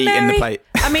of the Okay, meat in the Mary. plate.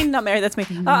 I mean, not Mary, that's me.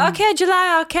 Okay,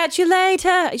 July, I'll catch you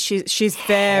later. She's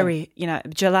very,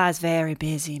 July's very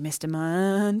busy, Mr.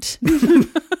 Munt.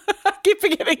 I keep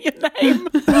forgetting your name.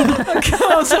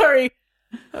 I'm sorry.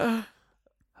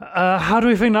 How do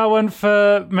we think that went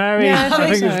for Mary? Yeah,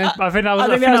 I think so. I think that was I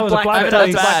think that was a black- black that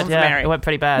was face. black. Bad, yeah. Mary. It went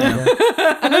pretty bad.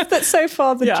 Yeah. I love that so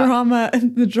far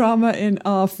the drama in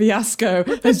our fiasco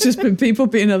has just been people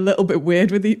being a little bit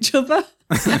weird with each other.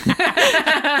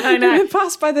 I know. In the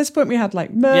past, by this point, we had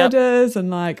like murders and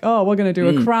like, oh, we're going to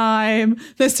do a crime.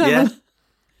 This time, Yeah.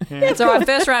 It's all right.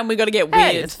 First round, we got to get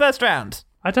Hey, weird. it's first round.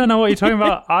 I don't know what you're talking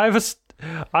about. I've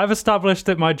established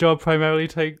that my job primarily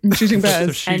takes shooting bears.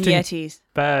 And shooting Yetis.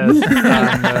 bears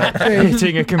and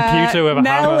hitting a computer with a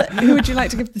Nell, hammer. who would you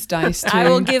like to give this dice to? I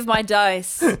will give my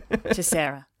dice to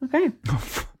Sarah. Okay.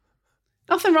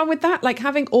 Nothing wrong with that. Like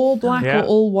having all black Yeah. or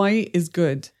all white is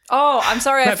good. Oh, I'm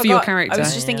sorry, I But forgot. for your character. I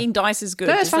was just thinking dice is good.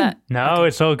 No, it's Is fine. that- No,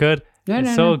 it's all good. No,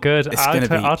 it's no, all no. good. It's gonna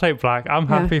be- I'll take black. I'm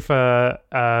Yeah. happy for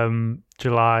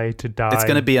July to die. It's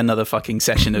going to be another fucking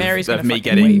session Mary's of gonna me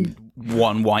fucking getting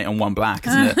one white and one black,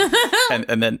 isn't it?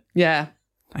 and then Yeah.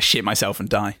 I shit myself and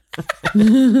die.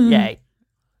 Yay.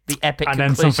 The epic and then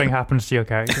conclusion. something happens to your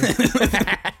character.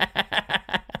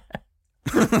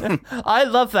 I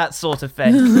love that sort of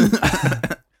thing.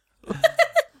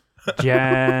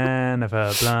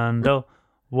 Jennifer Blundell,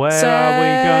 where are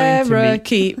we going to Sarah meet?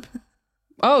 Keep.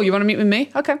 Oh, you want to meet with me?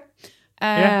 Okay.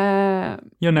 Yeah.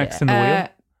 You're next in the wheel.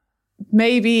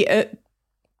 Maybe at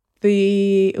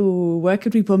the... Ooh, where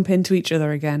could we bump into each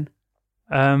other again?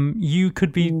 You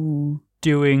could be Ooh.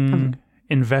 doing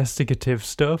investigative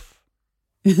stuff,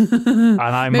 and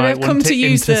I Maybe might I've come want to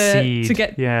use intercede. to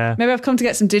get... Yeah. Maybe I've come to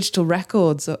get some digital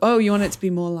records. Oh, you want it to be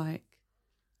more like...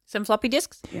 Some floppy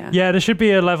disks? Yeah. Yeah, there should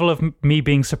be a level of me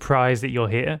being surprised that you're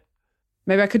here.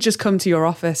 Maybe I could just come to your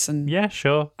office and Yeah,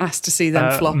 sure. ask to see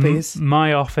them floppies.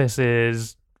 My office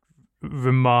is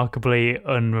remarkably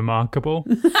unremarkable.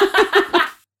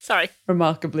 Sorry.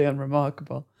 Remarkably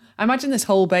unremarkable. I imagine this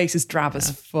whole base is drab as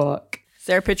fuck. Is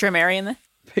there a picture of Mary in there?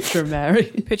 Picture of Mary.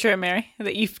 Picture of Mary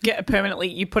that you get permanently.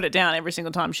 You put it down every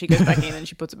single time she goes back in, and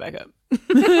she puts it back up.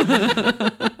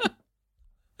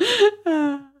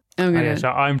 So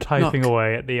I'm typing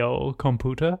away at the old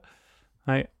computer.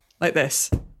 I Like this.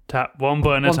 tap one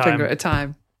button at a One time. finger at a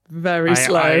time. Very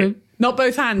slow. Not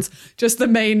both hands, just the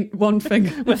main one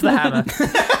finger. With the hammer.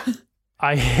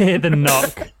 I hear the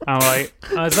knock. I'm like,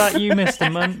 is that you, Mr.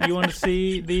 Munt? You want to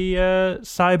see the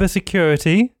cyber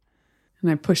security? And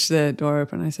I push the door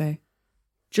open. I say,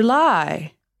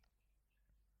 July.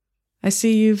 I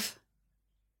see you've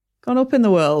gone up in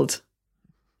the world.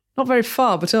 Not very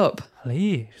far, but up.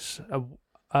 Please.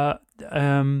 I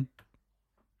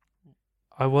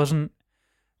wasn't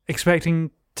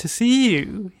expecting to see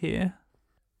you here.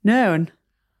 No, and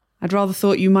I'd rather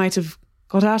thought you might have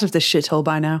got out of this shithole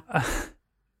by now.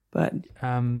 But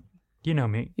You know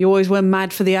me. you always were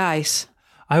mad for the ice.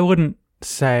 I wouldn't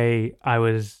say I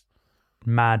was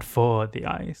mad for the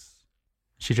ice.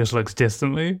 She just looks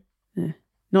distantly,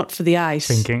 Not for the ice.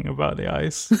 thinking about the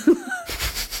ice.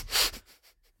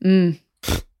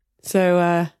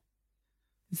 So,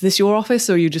 is this your office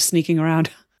or are you just sneaking around?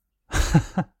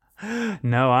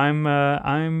 No,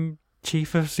 I'm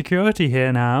chief of security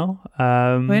here now.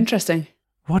 Oh, interesting.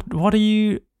 What are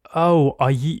you? Oh,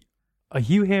 are you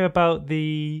here about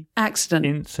the Accident.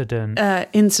 incident?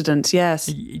 Incident,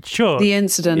 yes. Sure. The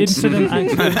incident. Incident.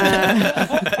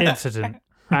 Accident. Incident.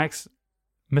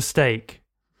 Mistake.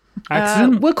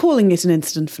 Accident. We're calling it an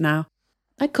incident for now.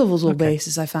 That covers all Okay.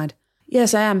 bases, I find.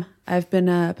 Yes, I am. I've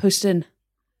been posted in.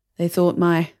 They thought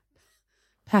my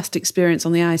past experience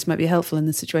on the ice might be helpful in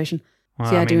this situation. Well,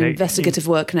 So yeah, I I do mean, investigative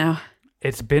work now.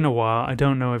 It's been a while. I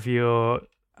don't know if you're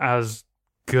as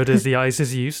good as the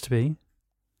ISIS used to be.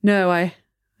 No, I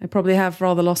probably have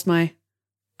rather lost my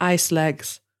ice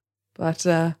legs. But,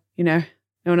 no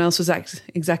one else was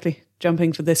exactly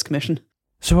jumping for this commission.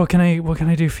 So what can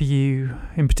I do for you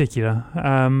in particular?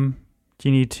 Do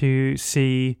you need to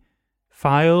see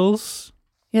files?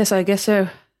 Yes, I guess so.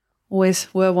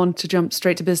 Always were one to jump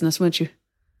straight to business, weren't you?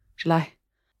 July.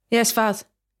 Yes, Faz.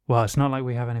 Well, it's not like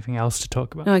we have anything else to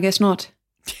talk about. No, I guess not.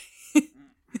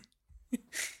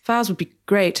 Faz would be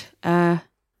great. Do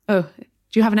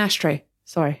you have an ashtray?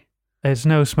 Sorry. There's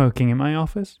no smoking in my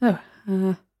office. Oh,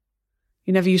 you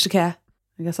never used to care.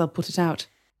 I guess I'll put it out.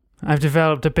 I've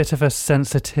developed a bit of a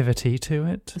sensitivity to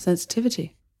it. A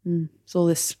sensitivity. It's all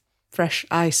this fresh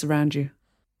ice around you.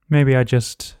 Maybe I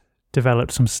just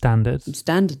developed some standards. Some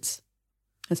standards.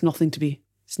 There's nothing to be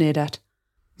sneered at.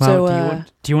 Well, So,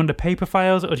 do you want the paper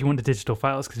files or do you want the digital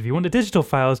files? Because if you want the digital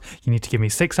files, you need to give me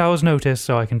 6 hours notice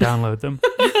so I can download them.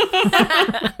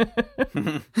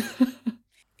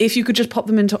 if you could just pop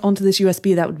them onto this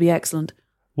USB, that would be excellent.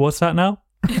 What's that now?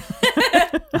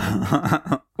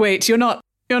 Wait, you're not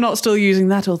still using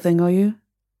that old thing, are you?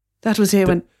 That was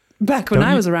here back when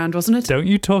I was around, wasn't it? Don't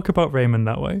you talk about Raymond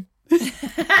that way.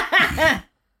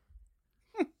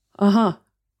 Uh-huh.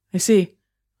 I see.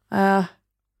 If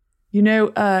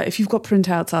you've got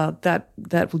printouts,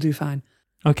 that will do fine.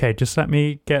 Okay, just let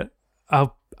me get.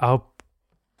 I'll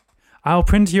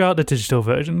print you out the digital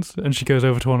versions. And she goes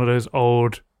over to one of those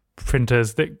old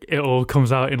printers that it all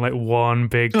comes out in like one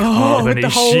big carbony with the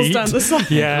holes sheet. down the side.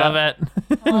 Yeah. Love it.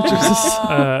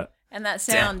 And that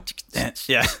sound.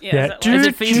 Yeah. Yeah. Is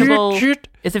it feasible?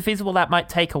 Is it feasible that might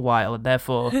take a while, and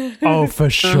therefore Oh, for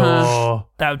sure.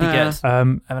 that would be good? I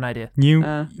have an idea.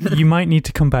 You might need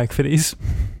to come back for these.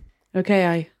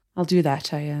 Okay, I'll do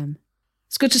that.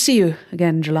 It's good to see you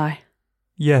again, July.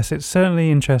 Yes, it's certainly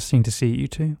interesting to see you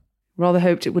two. Rather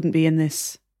hoped it wouldn't be in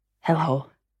this hellhole.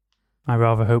 I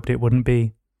rather hoped it wouldn't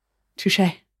be.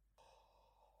 Touché.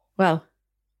 Well,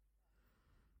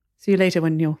 see you later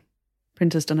when your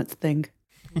printer's done its thing.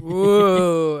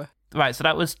 Whoa. Right, so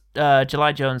that was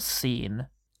July Jones' scene.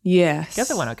 Yes. Guess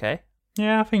it went okay.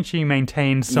 Yeah, I think she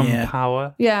maintained some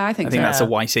power. Yeah, I I think think so. that's a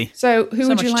whitey. So, who So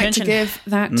would much you like attention. to give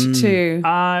that to?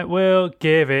 I will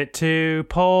give it to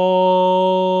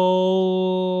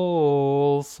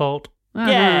Paul Salt.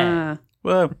 Yeah.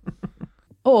 Whoa.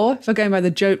 Or, if we're going by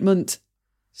the Jote Munt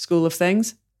school of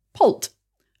things, Polt.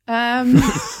 We're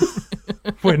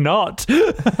not.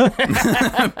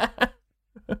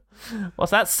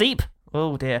 What's that? Seep?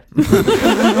 Oh dear.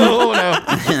 Oh no.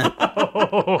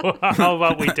 Oh, how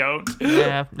about we don't?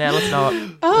 Yeah, let's not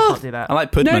do that. I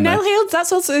like No, Pudman. nail though. healed.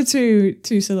 That's also two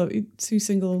single.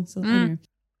 Anyway.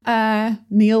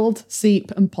 Kneeled,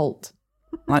 Seep, and Polt.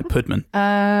 like Pudman.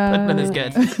 Pudman is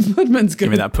good. Pudman's good.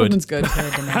 Give me that pud. Pudman's good. A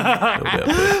little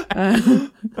bit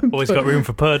of pud. Always got room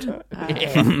for Pud.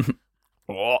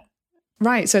 Oh.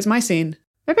 Right, so it's my scene.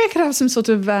 Maybe I could have some sort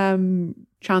of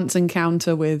chance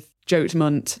encounter with Jote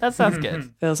Munt. That sounds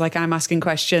good. Feels like I'm asking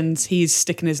questions. He's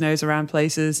sticking his nose around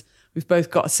places. We've both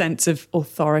got a sense of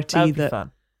authority That would be that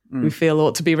fun. we feel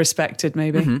ought to be respected,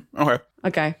 maybe. Okay.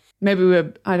 Okay. Maybe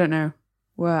we're, I don't know,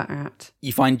 we're at.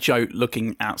 You find Jote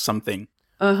looking at something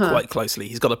quite closely.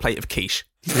 He's got a plate of quiche.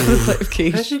 A plate of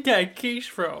quiche. you get a quiche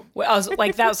from? Well, I was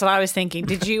like, that's what I was thinking.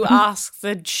 Did you ask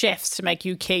the chefs to make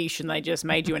you quiche and they just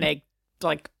made you an egg,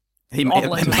 like,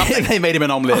 omelette or something? They made him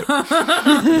an omelette.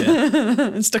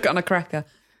 And stuck it on a cracker.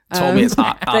 Told me it's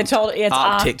They told it's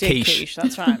Arctic Arctic quiche. quiche.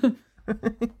 That's right.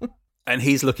 And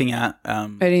he's looking at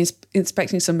And he's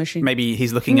inspecting some machine. maybe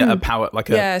he's looking at a power like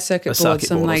a circuit a board, circuit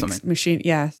some board or like something. machine.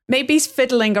 Yeah, maybe he's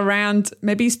fiddling around.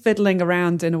 Maybe he's fiddling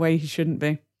around in a way he shouldn't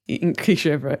be. Eating quiche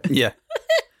over it. Yeah,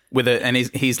 with it, and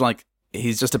he's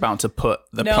just about to put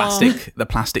the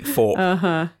plastic fork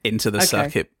into the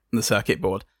circuit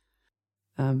board.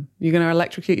 You're going to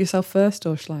electrocute yourself first,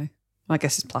 or shall I? I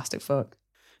guess it's plastic fork.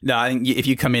 No, I think if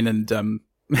you come in and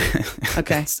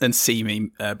Okay. and see me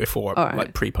before All right.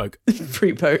 like pre-poke.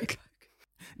 Pre-poke.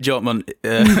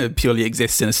 Jortmund purely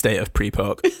exists in a state of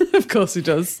pre-poke. Of course he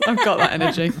does. I've got that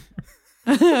energy.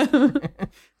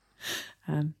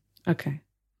 Okay.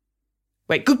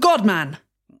 Wait, good God, man.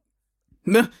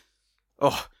 No.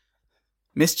 Oh,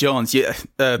 Miss Jones, you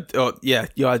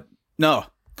are no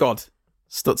God,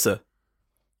 Stutzer.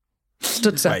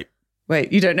 Stutzer.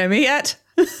 Wait, you don't know me yet?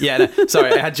 Yeah, no,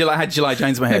 sorry, I had July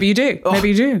Jones in my head. Maybe you do. Oh. Maybe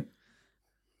you do.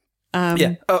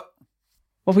 Yeah.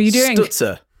 What were you doing?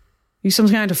 Stutzer. You some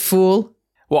kind of fool?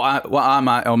 What I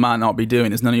might or might not be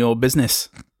doing is none of your business.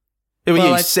 Who are Well,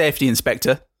 you, I- safety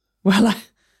inspector? Well,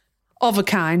 of a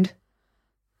kind.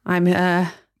 I'm,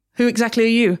 who exactly are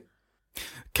you?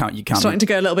 You can't. Starting to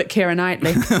go a little bit Keira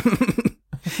Knightley.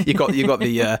 you got the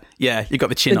you got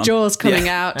the chin The on. jaws coming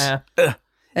Yeah.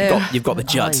 out. You've got the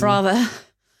jut. Rather.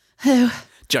 Oh.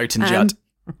 Jote and jut.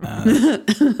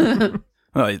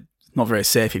 Well, it's not very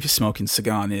safe if you're smoking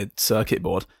cigar near circuit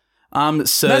board. I'm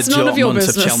Sir That's none of your Jortmund of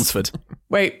business. Chelmsford.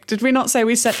 Wait, did we not say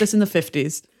we set this in the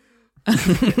 50s?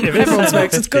 If Everyone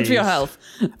smokes. It's good for your 50s,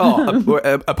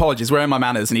 health. Apologies. Where are my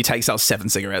manners? And he takes out 7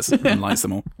 cigarettes and lights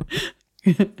them all.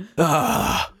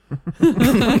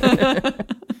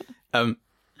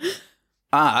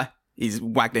 He's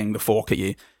wagging the fork at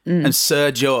you. And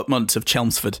Sir Jortmund of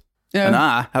Chelmsford. Yeah. And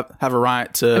I have a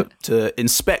right to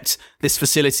inspect this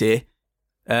facility,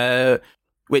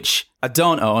 which I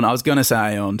don't own. I was going to say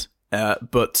I owned,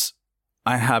 but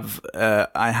I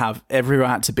have every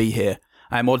right to be here.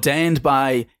 I am ordained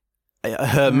by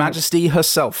Her Majesty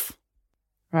herself.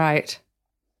 Right.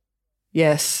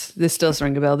 Yes, this does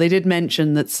ring a bell. They did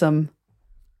mention that some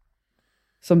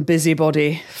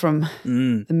busybody from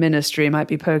the ministry might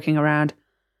be poking around.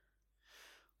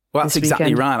 Well, that's This exactly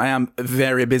weekend. right. I am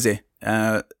very busy,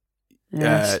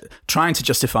 Yes. trying to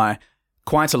justify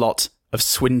quite a lot of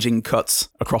swinging cuts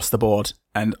across the board.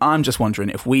 And I'm just wondering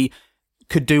if we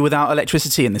could do without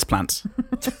electricity in this plant.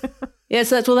 Yes,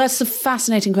 that's a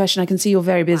fascinating question. I can see you're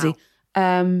very busy.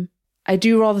 I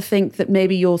do rather think that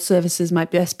maybe your services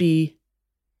might best be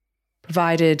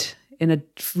provided in a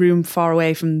room far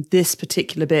away from this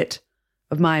particular bit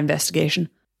of my investigation.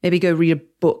 Maybe go read a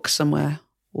book somewhere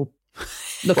or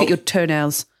look at your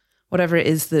toenails, whatever it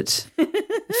is that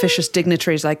officious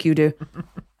dignitaries like you do.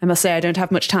 I must say I don't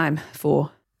have much time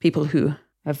for people who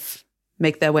have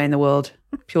make their way in the world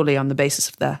purely on the basis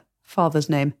of their father's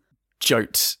name.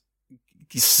 Jote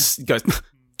goes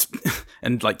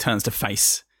and like turns to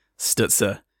face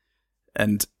Stutzer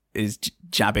and is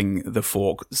jabbing the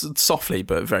fork softly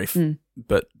but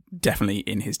but definitely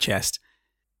in his chest.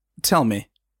 Tell me,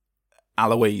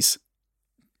 Aloise,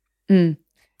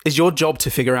 is your job to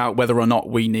figure out whether or not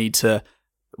we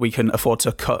can afford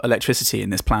to cut electricity in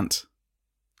this plant?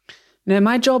 No,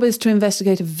 my job is to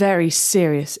investigate a very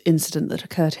serious incident that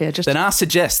occurred here. Then I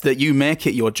suggest that you make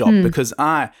it your job because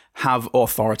I have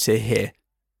authority here.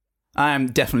 I am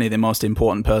definitely the most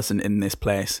important person in this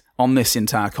place, on this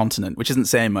entire continent, which isn't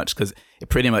saying much because it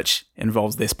pretty much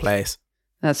involves this place.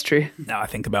 That's true. Now I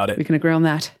think about We it. can agree on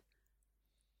that.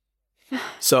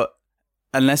 So,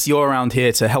 unless you're around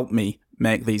here to help me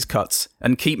make these cuts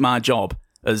and keep my job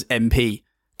as MP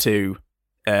to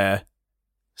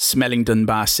Smellington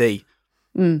by Sea,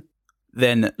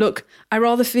 then Look, I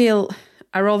rather feel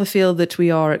that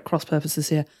we are at cross purposes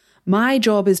here. My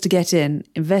job is to get in,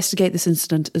 investigate this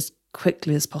incident as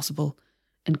quickly as possible,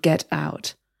 and get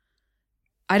out.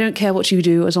 I don't care what you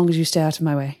do as long as you stay out of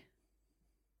my way.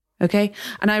 Okay?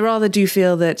 And I rather do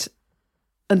feel that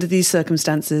under these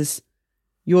circumstances,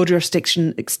 your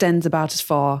jurisdiction extends about as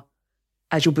far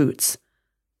as your boots.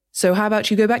 So how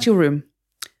about you go back to your room,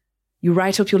 you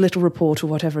write up your little report or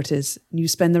whatever it is, and you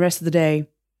spend the rest of the day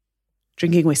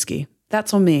drinking whiskey.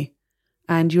 That's on me.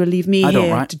 And you'll leave me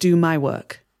here to do my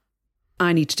work.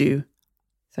 I need to do,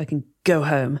 so I can go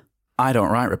home. I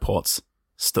don't write reports,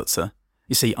 Stutzer.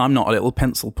 You see, I'm not a little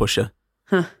pencil pusher.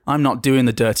 Huh. I'm not doing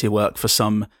the dirty work for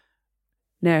some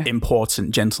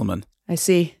important gentleman. I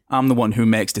see. I'm the one who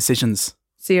makes decisions.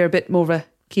 So you're a bit more of a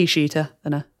quiche eater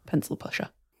than a pencil pusher.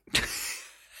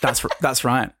 That's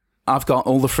right. I've got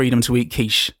all the freedom to eat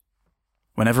quiche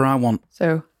whenever I want.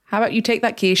 So how about you take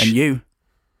that quiche? And you?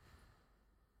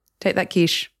 Take that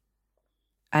quiche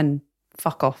and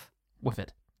fuck off. With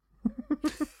it.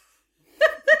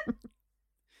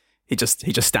 He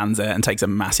just stands there and takes a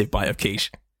massive bite of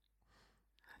quiche.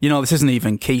 You know, this isn't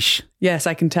even quiche. Yes,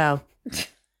 I can tell.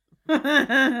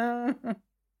 But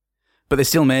they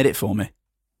still made it for me.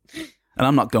 And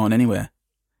I'm not going anywhere.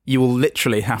 You will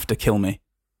literally have to kill me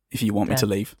if you want me to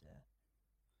leave.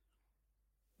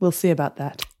 We'll see about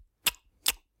that.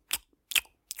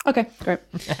 Okay, great.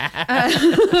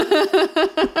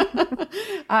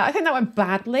 I think that went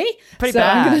badly. Pretty so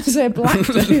bad. I'm going to say black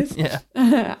dice. Yeah.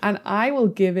 And I will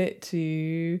give it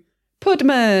to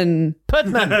Pudman.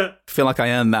 Pudman. I feel like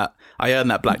I earned that. I earned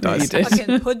that black dice.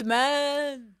 Fucking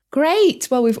Pudman. Great.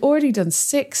 Well, we've already done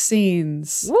 6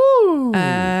 scenes. Woo!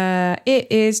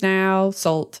 It is now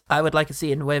Salt. I would like a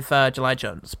scene with July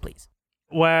Jones, please.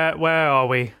 Where are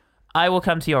we? I will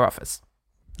come to your office.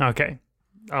 Okay.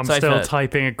 I'm Sorry still for-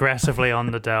 typing aggressively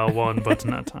on the Dell, one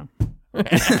button at a time.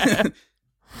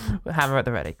 Hammer at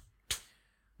the ready.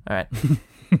 All right.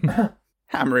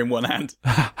 Hammer in one hand.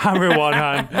 Hammer in one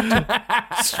hand.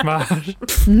 Smash.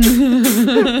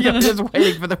 You're just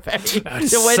waiting for the very.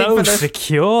 You're waiting So for the.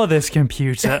 secure, this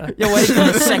computer. You're waiting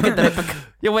for the second that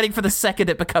you're waiting for the second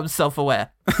it becomes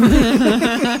self-aware.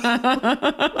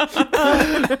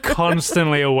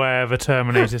 Constantly aware of a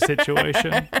Terminator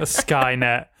situation. A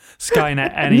Skynet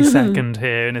any second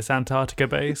here in its Antarctica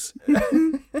base.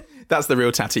 That's the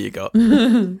real tattoo you got.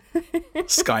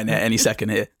 Skynet any second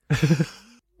here.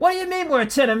 What do you mean we're a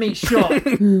tin of meat short?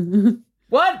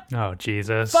 What? Oh,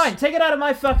 Jesus. Fine, take it out of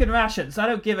my fucking rations. I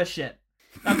don't give a shit.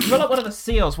 Now pull up one of the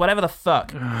seals, whatever the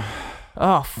fuck.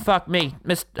 Oh fuck me,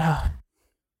 Miss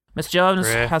Jones.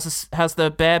 Great. How's the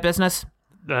bear business?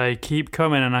 They keep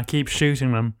coming and I keep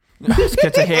shooting them. It's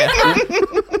good to hear.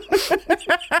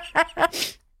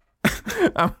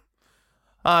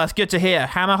 It's good to hear.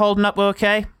 Hammer holding up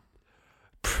okay?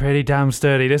 Pretty damn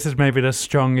sturdy. This is maybe the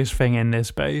strongest thing in this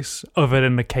base, other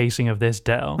than the casing of this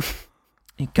Dell.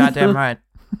 You're goddamn right.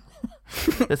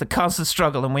 There's a constant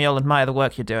struggle, and we all admire the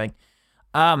work you're doing.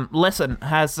 Listen,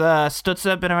 has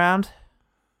Stutzer been around?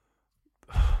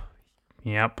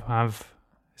 Yep, I've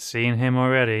seen him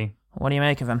already. What do you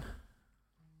make of him?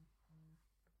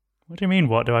 What do you mean,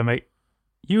 what do I make?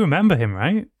 You remember him,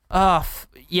 right? Oh,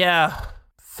 yeah.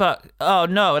 Fuck. Oh,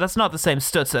 no, that's not the same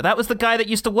Stutzer. That was the guy that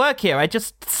used to work here. I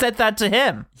just said that to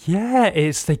him. Yeah,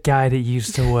 it's the guy that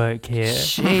used to work here.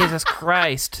 Jesus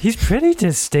Christ. He's pretty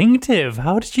distinctive.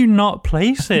 How did you not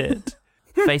place it?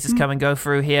 Faces come and go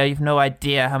through here. You've no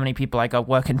idea how many people I got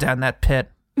working down that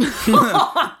pit.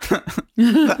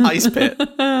 The ice pit.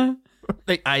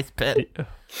 The ice pit.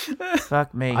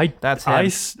 Fuck me. That's him.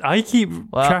 I keep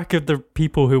track of the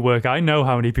people who work. I know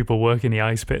how many people work in the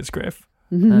ice pits, Griff.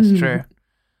 That's true.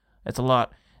 It's a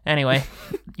lot. Anyway,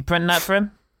 you printing that for him?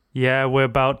 Yeah, we're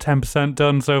about 10%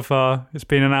 done so far. It's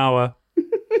been an hour.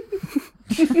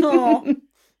 All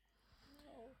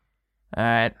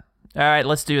right,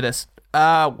 let's do this.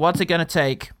 What's it gonna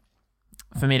take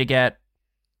for me to get?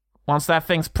 Once that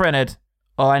thing's printed,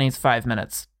 all I need is 5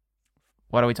 minutes.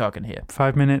 What are we talking here?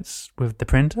 5 minutes with the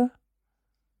printer?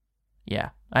 Yeah,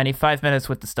 I need 5 minutes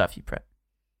with the stuff you print.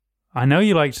 I know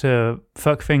you like to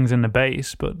fuck things in the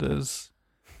base, but there's...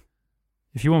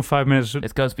 If you want 5 minutes...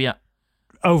 This goes beyond...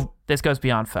 Oh! This goes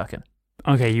beyond fucking.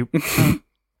 Okay, you...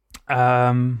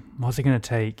 what's it gonna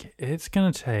take? It's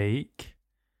gonna take...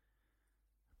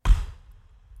 I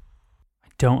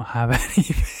don't have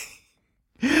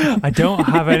anything. I don't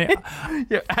have any...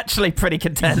 You're actually pretty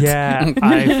content. Yeah,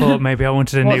 I thought maybe I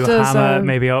wanted a new does,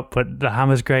 hammer, but the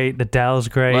hammer's great, the Dell's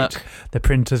great, Look. the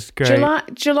printer's great.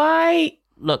 July.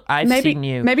 Look, I've seen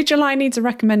you. Maybe July needs a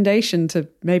recommendation to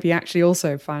maybe actually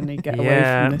also finally get away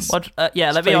from this. Let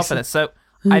me offer this. So,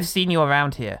 I've seen you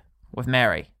around here with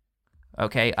Mary.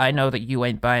 Okay, I know that you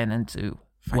ain't buying into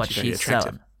what you very she's attractive.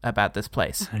 selling about this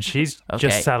place. And she's Okay,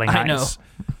 just selling I ice. know.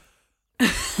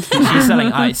 She's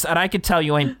selling ice, and I can tell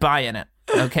you ain't buying it.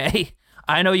 Okay?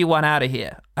 I know you want out of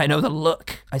here. I know the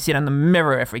look. I see it in the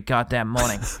mirror every goddamn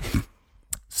morning.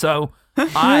 So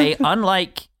I,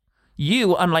 unlike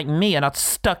me, are not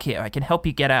stuck here. I can help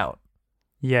you get out.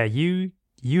 Yeah, you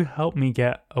help me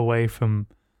get away from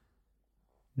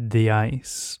the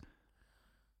ice.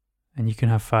 And you can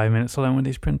have 5 minutes alone with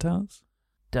these printouts.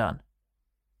 Done.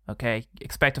 Okay?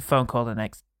 Expect a phone call the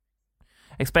next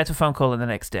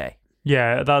day.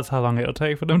 Yeah, that's how long it'll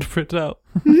take for them to print out.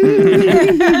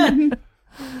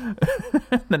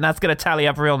 Then that's going to tally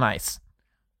up real nice.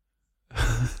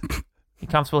 You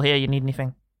comfortable here? You need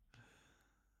anything?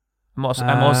 I'm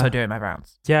also doing my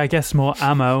rounds. Yeah, I guess more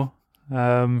ammo.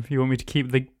 If you want me to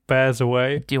keep the bears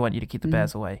away. I do want you to keep the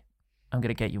bears away. I'm going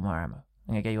to get you more ammo.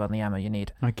 I'm going to get you all the ammo you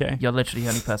need. Okay. You're literally the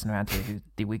only person around here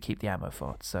who we keep the ammo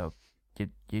for, so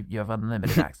you have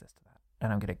unlimited access to that.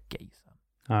 And I'm going to get you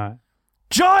some. All right.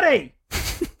 Johnny!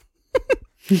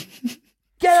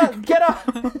 Get up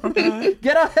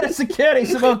head of security,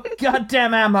 some more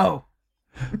goddamn ammo.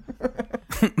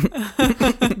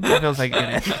 That feels like a good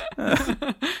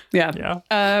end. Yeah.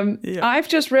 I've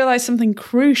just realised something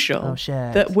crucial. Oh,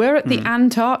 shit. That we're at the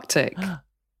Antarctic.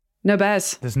 No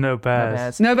bears. There's no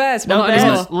bears. No bears. No Well, not bears.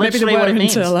 anymore. Maybe Literally there what were it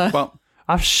means. until... Well,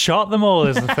 I've shot them all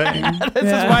is the thing. This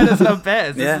is why there's no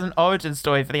bears. This is an origin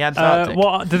story for the Antarctic.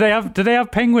 What do they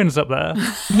have penguins up there?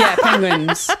 yeah,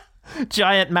 penguins.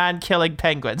 Giant man-killing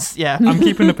penguins. Yeah. I'm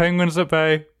keeping the penguins at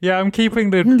bay. Yeah, I'm keeping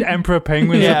the emperor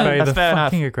penguins Yeah, at bay. that's They're fair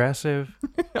fucking enough. aggressive.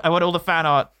 I want all the fan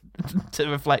art to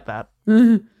reflect that.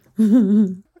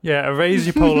 Yeah, erase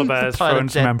your polar bears, Pile throw of in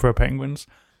some dead- emperor penguins.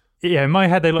 Yeah, in my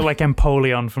head they look like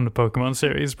Empoleon from the Pokemon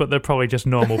series, but they're probably just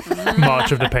normal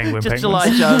March of the Penguin Just penguins. July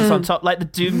Jones on top, like the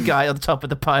Doom guy on top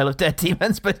of the pile of dead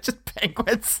demons, but just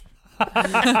penguins.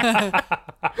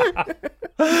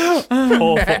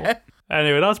 Awful.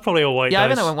 Anyway, that's probably all white Yeah, I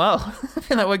dice. think that went well. I think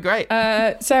that went great.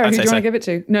 Sarah, who do say you want so. to give it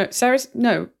to? No, Sarah's...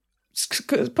 No.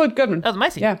 Put Goodman. That was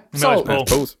amazing. Yeah. No, Salt. it's Paul.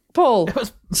 Pools. Paul.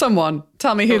 was- Someone.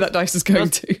 Tell me who that dice is going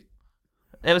was- to.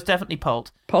 It was definitely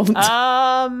pulled. Paul.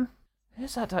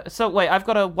 Who's that dice? So wait, I've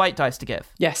got a white dice to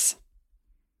give. yes.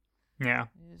 Yeah.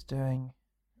 Who's doing?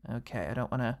 Okay, I don't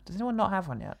want to. Does anyone not have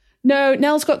one yet? No,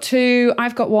 Nell's got 2.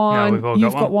 I've got 1. No, we've all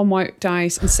You've got got 1 white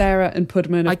dice. And Sarah and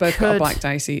Pudman have I both got a could- black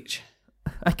dice each.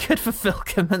 I could fulfill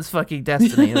Kimman's fucking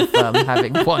destiny of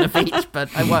having one of each, but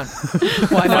I won't.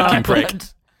 Why not? Fucking prick.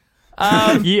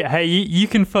 Yeah, hey, you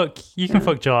can fuck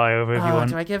July over if you want.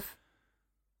 Do I give?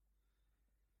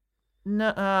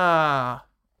 No.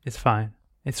 It's fine.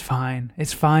 It's fine.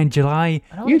 It's fine, July.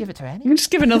 I don't want to give it to You anyone. can just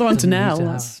give another one to Doesn't need Nell. to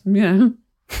That's, you know.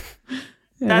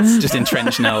 That's Just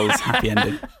entrench Nell's happy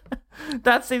ending.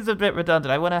 that seems a bit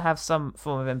redundant. I want to have some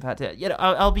form of impact here. You know,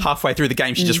 I'll be. Halfway through the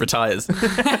game, she just retires.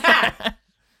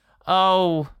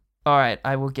 Oh, all right.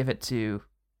 I will give it to.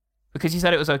 Because you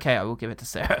said it was okay, I will give it to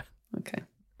Sarah. Okay.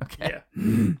 Okay.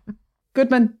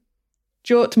 Goodman.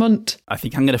 Jortmunt. I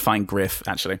think I'm going to find Griff,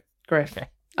 actually. Griff. Okay.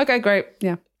 Okay, great.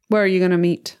 Yeah. Where are you going to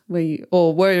meet?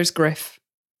 Where's Griff?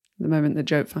 The moment the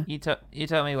joke finds. You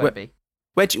tell me where to be.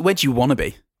 Where do you want to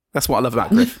be? That's what I love about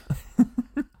Griff.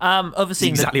 It's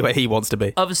Overseeing exactly where he wants to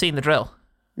be. overseeing the drill.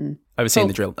 Overseeing Cool.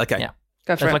 the drill. Okay. Yeah.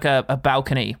 Go for There's it. like a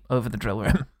balcony over the drill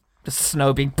room. Just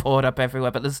snow being poured up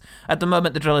everywhere. But there's at the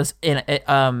moment the drill is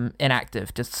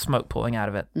inactive, just smoke pouring out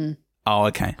of it. Oh,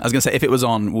 okay. I was going to say, if it was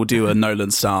on, we'll do a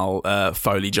Nolan-style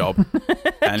Foley job.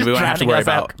 And we won't have to drowning worry us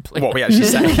out about completely. what we actually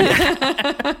say.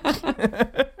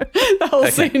 The whole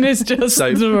Okay. scene is just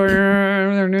So-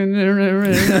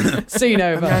 scene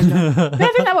over. I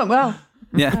think that went well.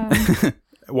 Yeah.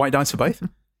 White dice for both.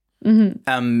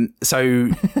 So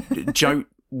Joe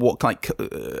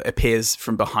appears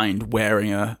from behind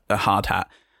wearing a hard hat.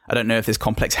 I don't know if this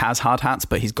complex has hard hats,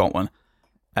 but he's got one.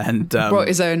 And Brought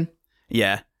his own.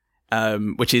 yeah.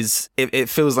 Which is, it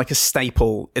feels like a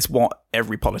staple. It's what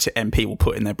every MP will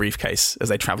put in their briefcase as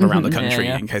they travel around the country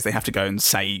Yeah. in case they have to go and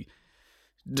say,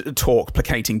 talk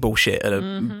placating bullshit at a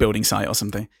building site or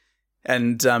something.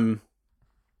 And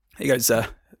he goes,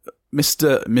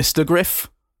 Mr. Griff,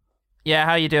 Yeah,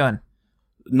 how you doing?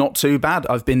 not too bad.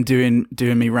 I've been doing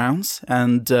me rounds,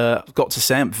 and I've got to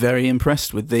say I'm very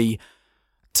impressed with the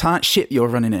tight ship you're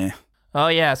running here. Oh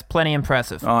yeah, it's plenty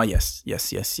impressive. Oh, yes.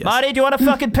 Marty, do you want to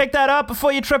fucking pick that up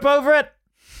before you trip over it?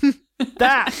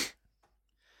 That.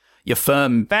 You're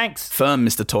firm, Thanks.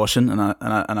 Mr. Torsion, and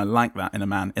I like that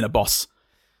in a boss.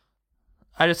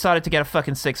 I just started to get a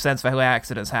fucking sixth sense for how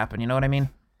accidents happen. You know what I mean?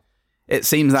 It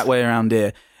seems that way around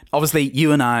here. Obviously,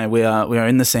 you and I, we are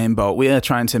in the same boat. We are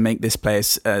trying to make this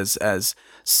place as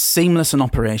seamless an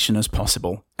operation as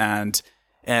possible, and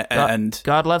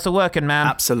God loves a working man.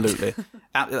 absolutely,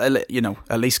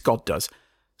 at least God does.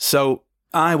 So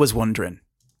I was wondering.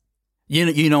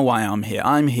 You know why I'm here.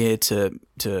 I'm here to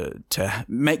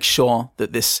make sure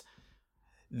that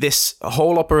this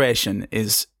whole operation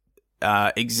is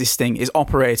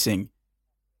operating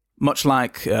much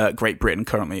like Great Britain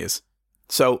currently is.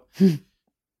 So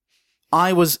I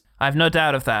have no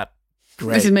doubt of that.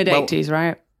 Great. This is mid-80s,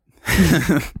 right?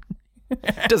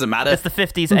 Doesn't matter. It's the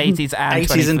 50s, 80s, and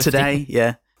 80s and today,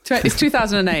 yeah. It's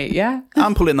 2008, yeah?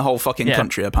 I'm pulling the whole fucking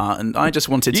country apart, and I just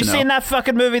wanted to know. You seen that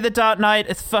fucking movie, The Dark Knight?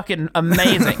 It's fucking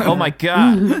amazing. Oh my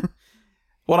god.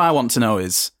 What I want to know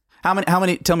is how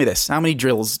many? Tell me this: how many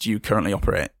drills do you currently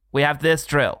operate? We have this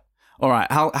drill. All right.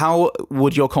 How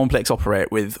would your complex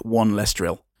operate with one less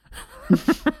drill?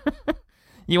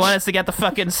 You want us to get the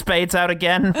fucking spades out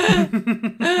again?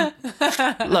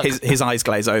 Look, his eyes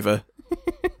glaze over.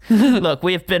 Look,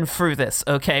 we have been through this,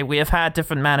 okay? We have had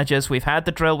different managers. We've had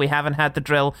the drill. We haven't had the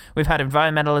drill. We've had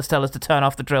environmentalists tell us to turn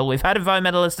off the drill. We've had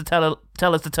environmentalists to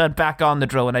tell us to turn back on the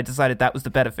drill, and I decided that was the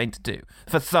better thing to do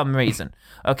for some reason.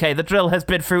 Okay, the drill has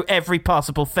been through every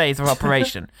possible phase of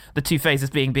operation. The two phases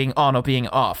being on or being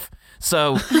off.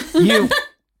 So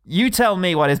you tell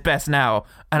me what is best now,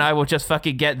 and I will just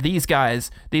fucking get these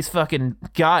fucking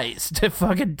guys to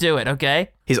fucking do it, okay?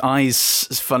 His eyes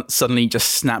suddenly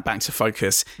just snap back to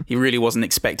focus. He really wasn't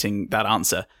expecting that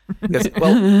answer. He goes,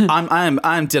 well,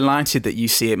 I'm delighted that you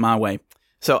see it my way.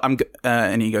 So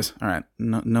and he goes, all right,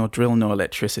 no drill, no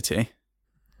electricity.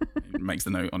 He makes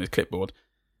the note on his clipboard.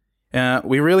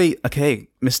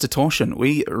 Mr. Torsion,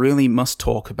 we really must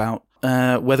talk about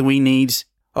whether we need,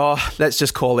 let's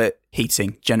just call it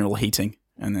heating, general heating,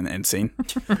 and then end scene.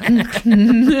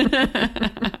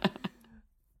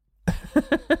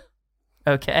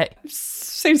 Okay.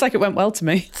 Seems like it went well to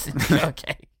me.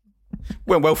 Okay.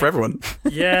 Went well for everyone.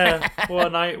 Yeah. What a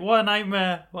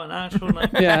nightmare. What an actual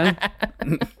nightmare.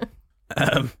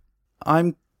 Yeah.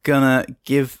 I'm gonna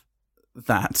give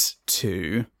that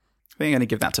to. I think I'm gonna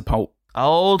give that to Pulp.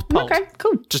 Old Pulp. Okay,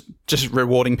 cool. Just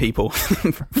rewarding people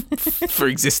for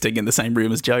existing in the same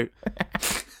room as Joe.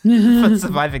 For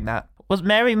surviving that. Was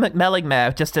Mary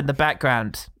McMellingmare just in the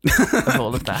background of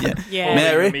all of that? Yeah.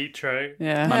 Mary? Meat tray.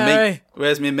 Yeah. My meat.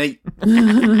 Where's my meat?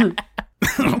 To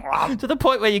the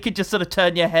point where you could just sort of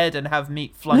turn your head and have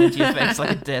meat flung into your face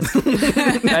like a disc.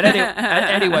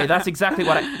 Anyway, that's exactly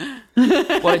what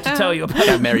I wanted to tell you about.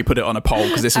 Yeah, Mary put it on a poll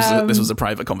because this was a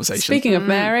private conversation. Speaking of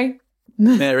Mary.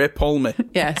 Mary, poll me.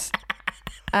 Yes.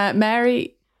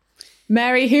 Mary,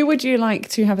 who would you like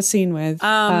to have a scene with?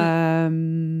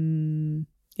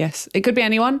 Yes, it could be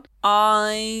anyone.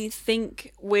 I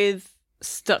think with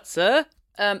Stutzer.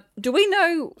 Do we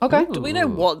know? Okay. Do we know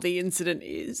what the incident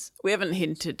is? We haven't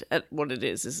hinted at what it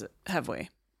is it? Have we?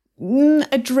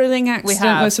 A drilling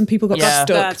accident where some people got stuck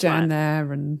That's down right.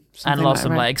 there and lost like some that,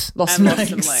 right? legs. Lost And some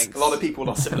lost legs. some legs. A lot of people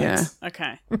lost their legs. Yeah,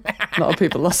 Okay. a lot of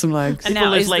people lost some legs. And People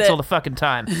now lose is legs there- all the fucking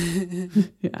time.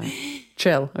 Yeah,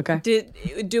 chill. Okay.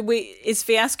 Is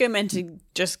Fiasco meant to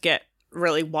just get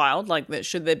really wild? Like,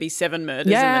 should there be 7 murders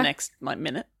in Yeah. the next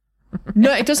minute?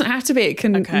 No, it doesn't have to be. It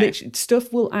can Okay. literally,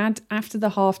 stuff will add after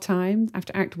the half time,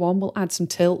 after Act 1, we'll add some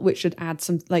tilt, which should add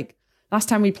some, like, last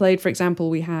time we played, for example,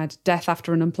 we had death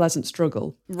after an unpleasant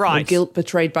struggle. Right. Or guilt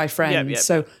betrayed by friends. Yep.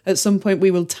 So at some point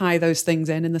we will tie those things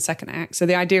in the second act. So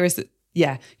the idea is that,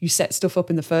 you set stuff up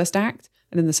in the first act,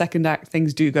 and in the second act,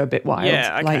 things do go a bit wild.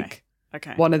 Yeah, okay. Like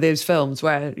Okay. one of those films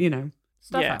where,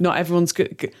 Yeah. not everyone's going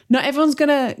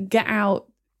to get out.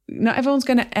 Not everyone's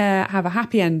going to have a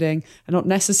happy ending, and not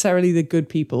necessarily the good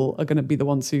people are going to be the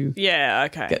ones who Yeah.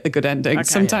 Okay. get the good ending. Okay.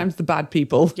 Sometimes the bad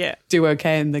people Yeah. do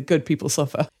okay, and the good people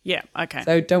suffer. Yeah. Okay.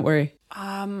 So don't worry.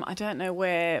 I don't know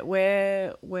where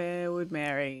would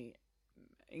Mary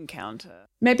encounter?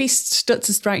 Maybe Stutz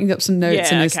is writing up some notes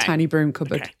Yeah, in his okay. tiny broom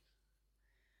cupboard, Okay.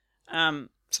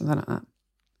 something like that.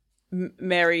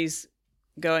 Mary's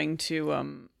going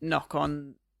to knock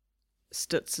on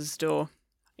Stutz's door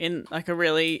in like a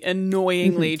really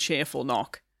annoyingly cheerful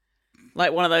knock,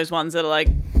 like one of those ones that are like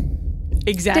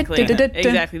exactly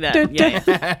that.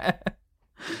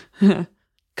 Yeah.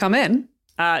 Come in.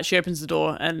 She opens the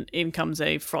door and in comes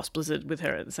a frost blizzard with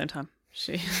her at the same time.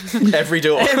 Every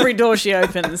door. Every door she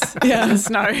opens, the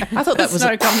snow. I thought that was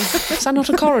snow comes. Is that not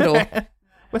a corridor?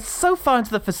 We're so far into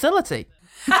the facility.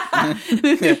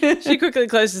 She quickly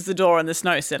closes the door and the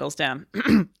snow settles down.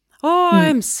 Oh,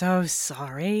 I'm so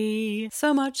sorry.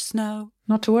 So much snow.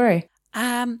 Not to worry.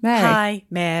 Mary. Mary. Hi,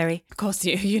 Mary. Of course,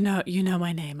 you know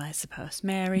my name, I suppose,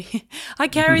 Mary. I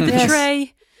carry the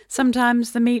tray.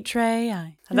 Sometimes the meat tray.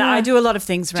 I do a lot of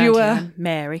things around you, here. I'm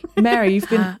Mary. Mary, you've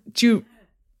been.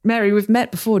 Mary, we've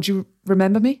met before. Do you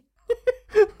remember me?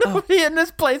 Nobody in this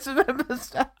place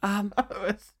remembers that.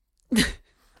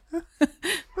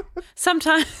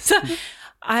 sometimes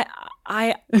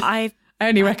I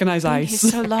only recognise been ice.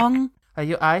 here so long. Are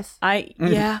you ice?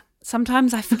 Yeah.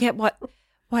 Sometimes I forget what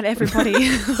everybody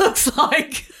looks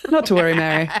like. Not to worry,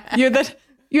 Mary.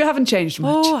 You haven't changed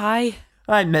much. Oh,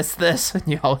 I miss this when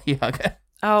you're all younger.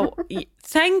 Oh,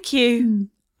 thank you.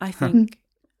 I think.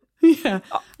 Yeah,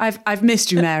 I've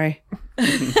missed you, Mary.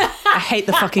 I hate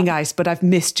the fucking ice, but I've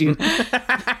missed you.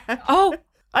 Oh,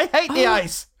 I hate the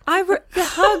ice. the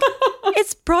hug.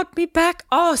 It's brought me back.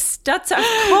 Oh, Stutzer.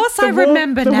 Of course, I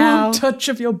remember the now. warm touch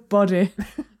of your body.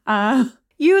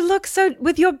 You look so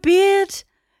with your beard.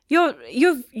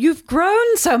 You've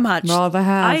grown so much. Rather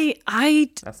have.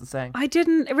 That's the saying. I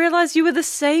didn't realize you were the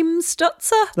same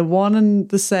Stutzer. The one and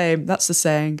the same. That's the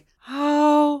saying.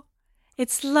 Oh,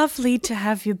 it's lovely to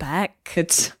have you back.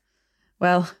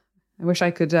 Well, I wish I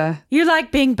could. You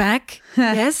like being back?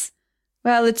 Yes.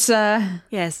 Well, it's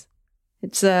Yes.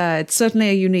 it's certainly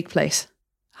a unique place.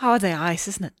 Oh, the ice,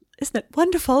 isn't it? Isn't it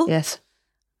wonderful? Yes,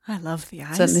 I love the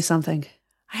ice. certainly something.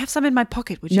 I have some in my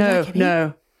pocket. Would you No, like any?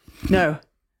 no.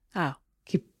 Oh,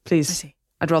 Keep, I please. see.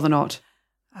 I'd rather not.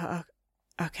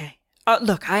 Okay.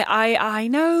 Look, I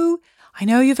know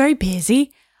you're very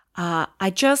busy.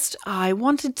 I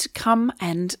wanted to come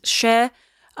and share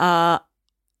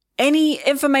any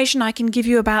information I can give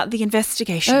you about the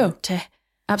investigation. Oh.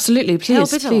 Absolutely. Help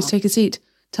Please, it please along. take a seat.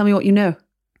 Tell me what you know.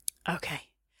 Okay.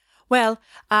 Well,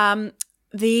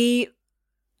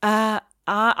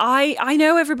 I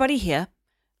know everybody here.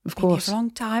 Of Been here course. for a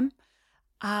long time.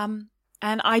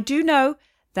 And I do know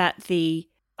that the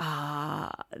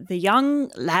young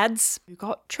lads who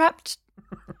got trapped,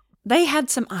 they had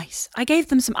some ice. I gave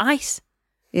them some ice.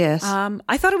 Yes.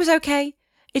 I thought it was okay.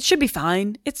 It should be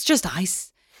fine. It's just ice.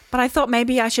 But I thought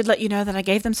maybe I should let you know that I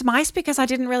gave them some ice because I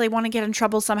didn't really want to get in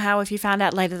trouble somehow if you found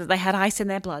out later that they had ice in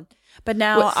their blood. But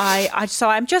now Well- I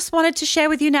just wanted to share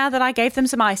with you now that I gave them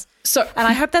some ice. So, And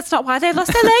I hope that's not why they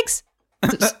lost their legs.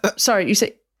 sorry, you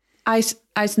say ice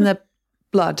in the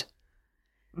blood.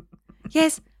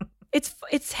 Yes,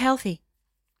 it's healthy.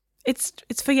 It's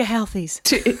for your healthies.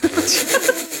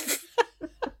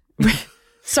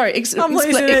 Sorry, I'm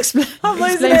losing it. I'm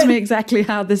losing explain it. to me exactly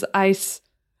how this ice,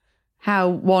 how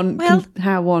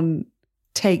one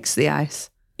takes the ice.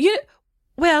 You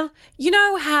know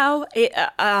how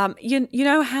you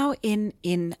know how in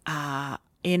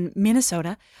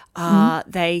Minnesota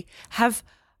they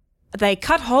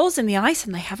cut holes in the ice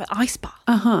and they have an ice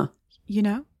bar. You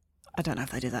know, I don't know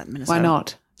if they do that in Minnesota. Why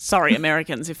not? Sorry,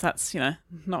 Americans, if that's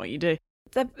not what you do.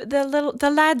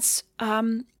 The lads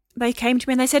they came to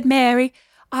me and they said, Mary,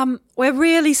 we're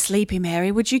really sleepy,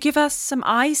 Mary. Would you give us some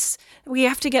ice? We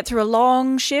have to get through a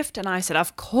long shift. And I said,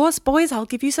 of course, boys, I'll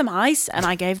give you some ice. And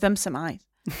I gave them some ice.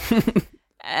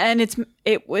 And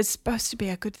it was supposed to be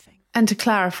a good thing. And to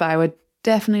clarify, we're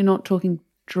definitely not talking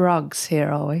drugs here,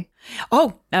 are we?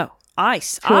 Oh, no.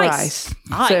 Ice. Pure Ice.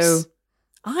 ice. So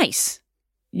Ice.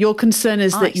 your concern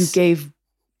is that you Ice. gave...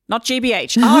 Not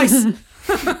GBH. Ice.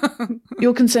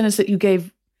 Your concern is that you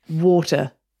gave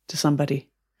water to somebody.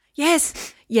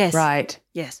 Yes. Right.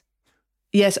 Yes.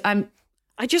 Yes, I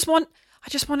just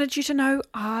wanted you to know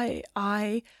I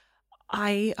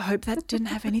hope that didn't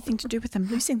have anything to do with them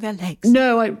losing their legs.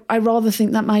 No, I rather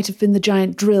think that might have been the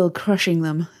giant drill crushing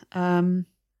them.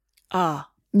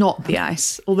 Not the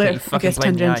ice. Although You I fucking guess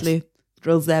blame the ice. tangentially, the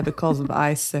drill's there because of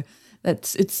ice. So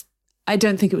it's. I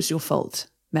don't think it was your fault,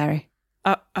 Mary.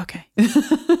 Okay.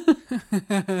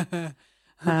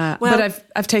 But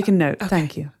I've taken note. Okay.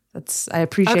 Thank you. I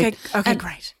appreciate. Okay, And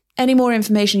great. Any more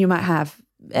information you might have,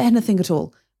 anything at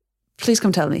all, please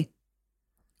come tell me.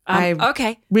 I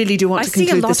Okay. really do want I to see a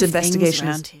conclude lot this of things investigation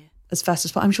around here. as fast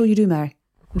as possible. I'm sure you do, Mary.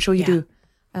 I'm sure you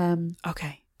Yeah. do.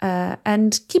 Okay.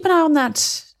 And keep an eye on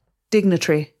that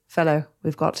dignitary fellow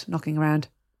we've got knocking around.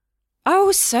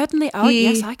 Oh, certainly. Oh, He-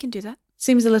 yes, I can do that.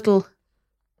 Seems a little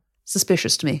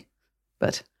suspicious to me,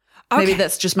 but maybe Okay.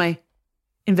 that's just my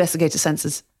investigator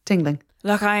senses tingling.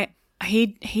 Look, he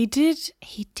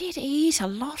did eat a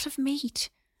lot of meat,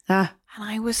 Ah, and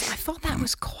I thought that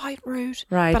was quite rude.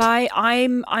 Right. But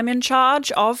I'm in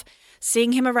charge of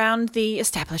seeing him around the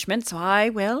establishment, so I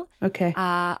will. okay.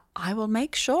 I will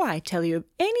make sure I tell you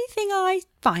anything I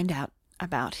find out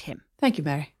about him. Thank you,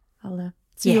 Mary. I'll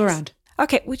see you Yes. around.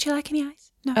 Okay. Would you like any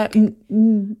ice? No.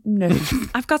 No.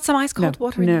 I've got some ice cold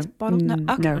water in no, this bottle. No.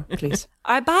 Okay. no, please.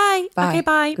 Bye. Bye. Okay.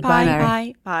 Bye. Goodbye, bye.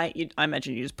 Mary. Bye. I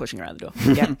imagine you're just pushing her out the door.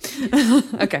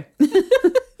 Yeah. Okay.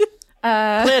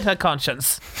 Cleared her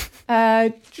conscience. Do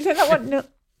you think that one? No.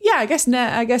 Yeah, I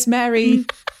guess Mary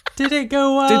Did it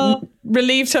go well? didn't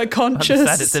relieved her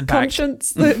Understand its impact.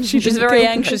 conscience that she She's a didn't very kill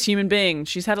anxious human being.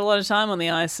 She's had a lot of time on the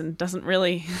ice and doesn't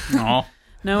really Oh.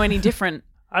 know any different.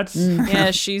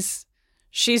 Yeah, she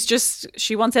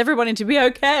wants everybody to be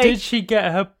okay. Did she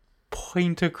get her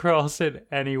point across in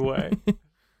any way?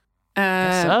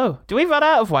 So, do we run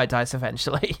out of white dice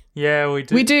eventually? Yeah, we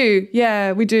do. We do.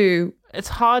 Yeah, we do. It's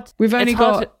hard. We've only it's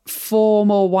hard got 4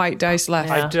 more white dice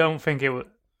left. I don't think it would.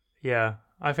 Yeah,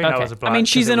 I think that was a black. I mean,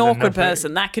 she's 'cause it an was a awkward no vote.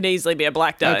 person. That could easily be a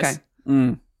black dice.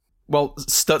 Okay. Well,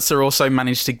 Stutzer also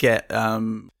managed to get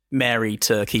Mary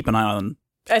to keep an eye on,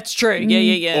 That's true.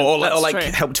 Yeah. or That's like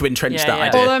true. help to entrench Yeah, that yeah.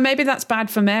 idea. Although maybe that's bad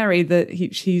for Mary that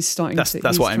he's starting That's to.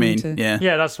 that's he's what I trying mean. to- Yeah.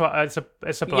 Yeah, that's what it's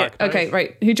a black. dice. Okay,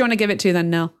 right. Who do you want to give it to then,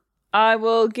 Nell? I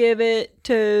will give it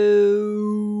to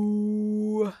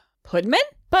Pudman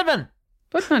Pudman.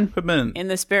 Putman. Pudman. in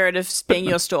the spirit of being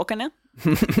your stalker now.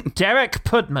 Derek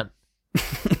Pudman.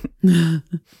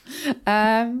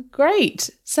 Great,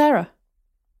 Sarah.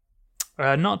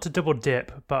 Not to double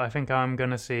dip, but I think I'm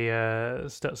gonna see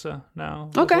Stutzer now.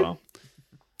 as Okay. well.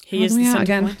 He is Help the me out center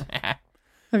again.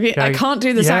 point. I can't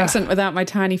do this Yeah. accent without my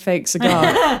tiny fake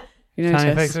cigar. You Tiny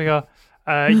notice? fake cigar.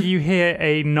 You hear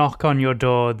a knock on your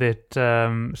door that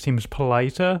seems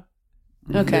politer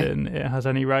Okay. than it has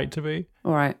any right to be.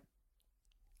 All right.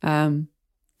 Come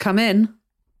in.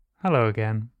 Hello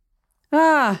again.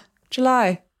 Ah,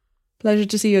 July. Pleasure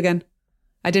to see you again.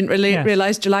 I didn't really Yes.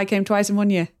 realize July came twice in 1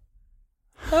 year.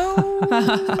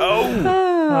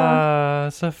 Ah,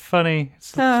 So funny.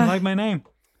 It's like my name.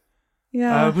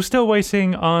 yeah. We're still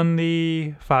waiting on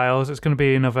the files. It's going to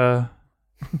be another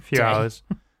few hours.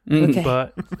 Okay.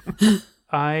 But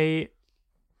I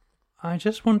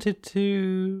just wanted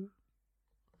to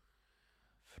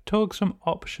talk some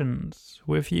options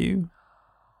with you.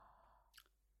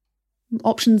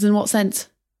 Options in what sense?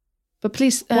 But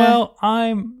please. Well,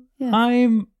 I'm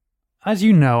as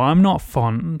you know, I'm not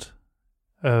fond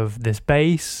of this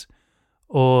base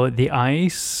or the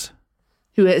ice.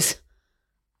 Who is?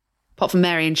 Apart from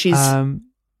Mary, and she's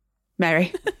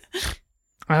Mary.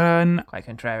 And Quite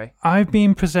contrary. I've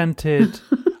been presented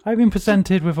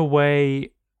with a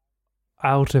way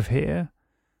out of here.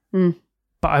 Mm.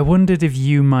 But I wondered if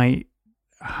you might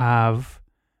have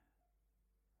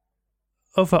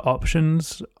other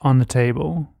options on the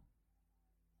table.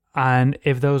 And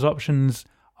if those options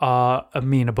are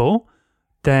amenable,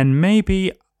 then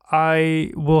maybe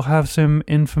I will have some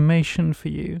information for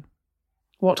you.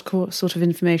 What sort of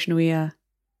information are we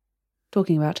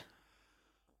talking about?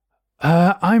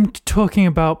 I'm talking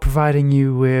about providing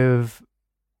you with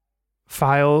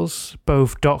files,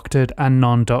 both doctored and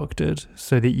non-doctored,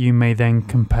 so that you may then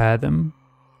compare them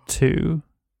to.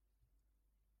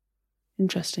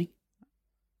 Interesting.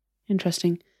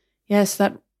 Yes,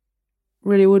 that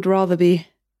really would rather be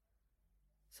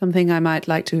something I might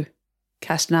like to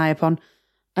cast an eye upon.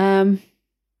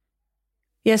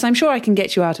 Yes, I'm sure I can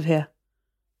get you out of here.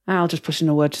 I'll just put in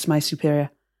a word to my superior.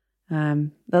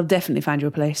 They'll definitely find you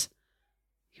a place.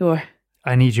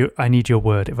 I need your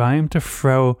word. If I am to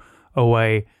throw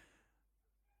away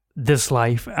this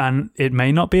life, and it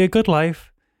may not be a good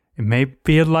life, it may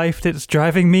be a life that's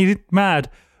driving me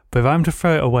mad, but if I'm to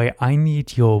throw it away, I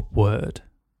need your word.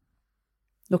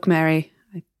 Look, Mary.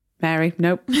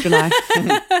 Nope, July.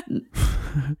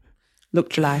 Look,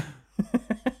 July.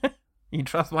 You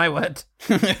trust my word.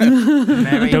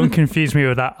 Mary. Don't confuse me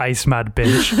with that ice mad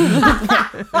bitch.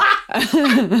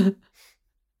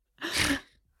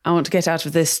 I want to get out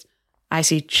of this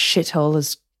icy shithole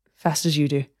as fast as you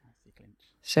do.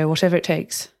 So whatever it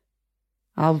takes.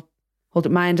 I'll hold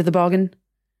up my end of the bargain.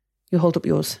 You hold up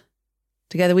yours.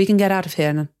 Together we can get out of here,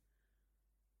 and I'm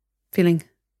I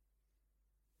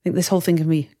think this whole thing can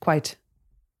be quite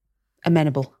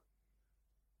amenable.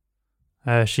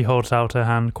 She holds out her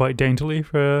hand quite daintily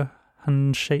for a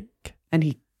handshake. And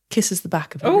he kisses the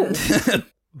back of her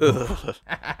hand.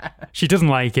 She doesn't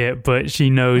like it, but she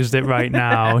knows that right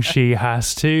now she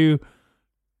has to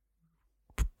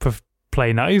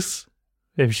play nice.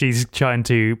 If she's trying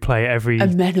to play every...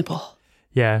 Amenable.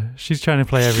 Yeah, she's trying to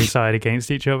play every side against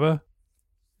each other.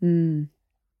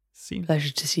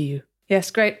 Pleasure to see you. Yes,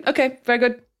 great. Okay, very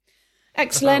good.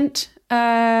 Excellent.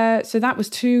 So that was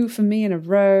 2 for me in a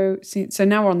row. So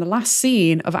now we're on the last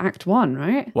scene of Act 1,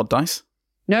 right? What dice?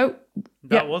 No.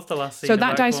 That was the last scene. So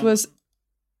that dice was...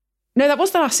 No, that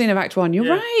was the last scene of Act 1. You're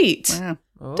right. Yeah.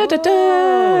 Da, da,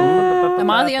 da. Am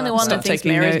I the only one Stop that thinks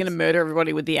taking Mary's notes. going to murder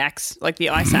everybody with the axe, like the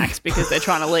ice axe, because they're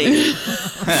trying to leave?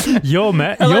 You're I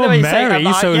like the way Mary, you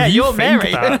say that, so yeah, if you you're think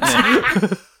Mary.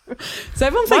 that... So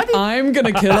everyone think I'm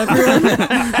going to kill everyone?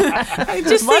 I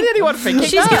just Why think did anyone think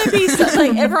she's going to be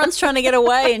like everyone's trying to get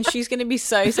away, and she's going to be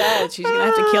so sad. She's going to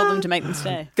have to kill them to make them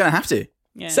stay. Gonna have to.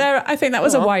 Yeah. Sarah, I think that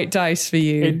was a white dice for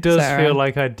you. It does Sarah. feel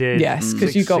like I did. Yes,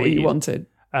 because you got what you succeed. wanted.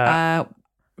 Who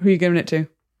are you giving it to?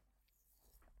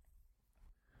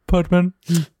 Pudman.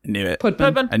 I knew it.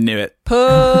 Pudman. I knew it.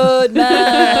 Pudman.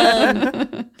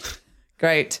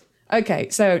 Great. Okay,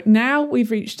 so now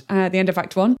we've reached the end of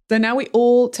Act 1. So now we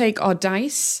all take our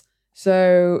dice.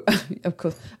 So, of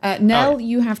course, Nell,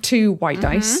 you have 2 white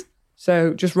dice.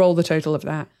 So just roll the total of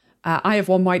that. I have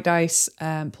 1 white dice.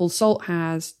 Paul Salt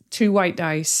has 2 white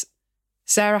dice.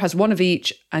 Sarah has 1 of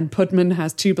each. And Pudman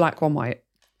has 2 black, 1 white.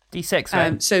 D6,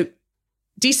 right? So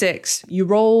D6, you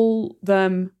roll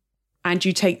them and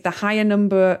you take the higher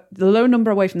number, the low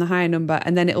number away from the higher number,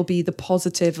 and then it'll be the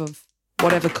positive of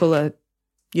whatever colour,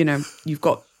 you've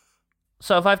got.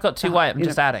 So if I've got 2 white, I'm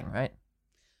just adding, right?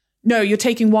 No, you're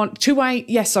taking 2 white.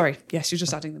 Yes, sorry. Yes, you're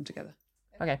just adding them together.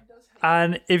 Okay.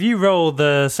 And if you roll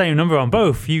the same number on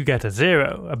both, you get a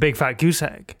 0, a big fat goose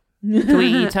egg. Can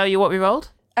we tell you what we rolled?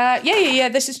 Yeah.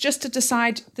 This is just to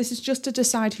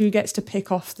decide. Who gets to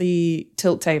pick off the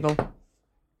tilt table.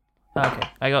 Okay,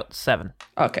 I got 7.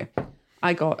 Okay,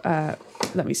 I got.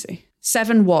 Let me see.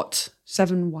 7 what?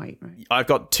 7 white. Right. I've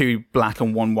got 2 black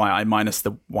and 1 white. I minus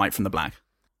the white from the black.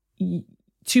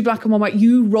 2 black and 1 white.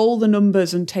 You roll the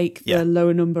numbers and take Yeah. the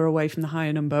lower number away from the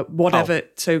higher number. Whatever.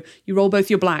 So you roll both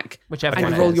your black, Whichever and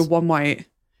one you it roll is. your 1 white,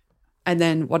 and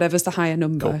then whatever's the higher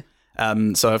number,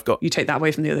 So I've got you take that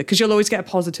away from the other because you'll always get a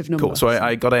positive number. cool. So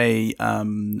I got a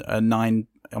 9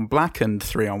 on black and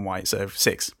 3 on white. So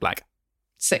 6 black.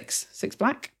 6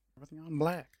 black. Everything on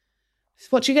black.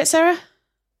 What do you get, Sarah?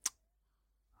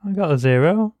 I got a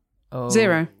 0. Oh.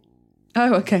 0.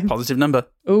 Oh, okay. Positive number.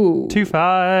 Ooh. 2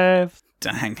 5.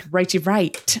 Dang. Righty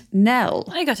right. Nell.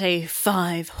 I got a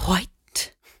 5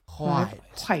 white.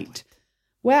 White.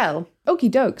 Well,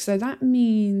 okie doke. So that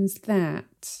means that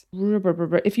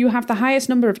if you have the highest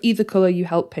number of either colour, you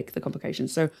help pick the complication.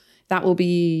 So that will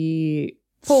be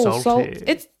Paul Salt. Salty.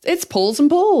 It's Pauls and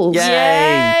Pauls.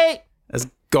 Yay! As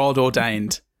God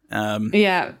ordained.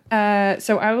 Yeah.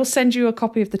 So I will send you a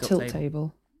copy of the tilt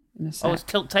table in a sec. Oh, it's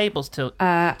tilt tables. Too late to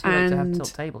have and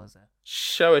tilt table, is it?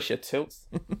 Show us your tilts.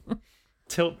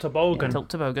 Tilt toboggan. Tilt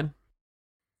toboggan.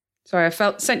 sorry, I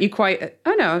sent you quite.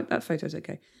 Oh no, that photo's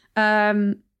okay.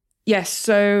 Yes.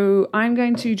 So I'm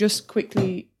going to just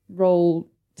quickly roll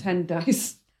 10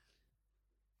 dice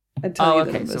and tell you the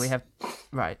Okay, numbers. so we have...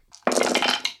 Right.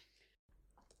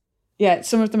 Yeah,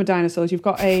 some of them are dinosaurs. You've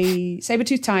got a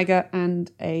saber-toothed tiger and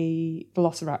a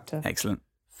velociraptor. Excellent.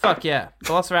 Fuck yeah.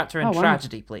 Velociraptor and Oh, wow.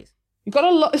 tragedy, please. You've got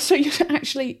a lot. So you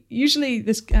actually, usually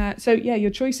this, so yeah, your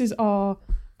choices are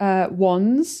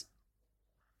 1s,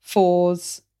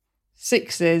 4s,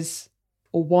 6s,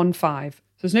 or 1 5.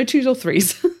 So there's no 2s or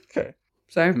 3s. Okay.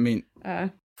 So, I mean,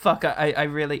 Fuck, I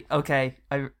really... Okay.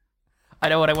 I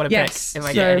know what I want to Yes, pick. If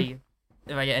I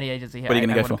get any agency here, What are you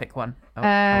gonna I go want to for? pick one. I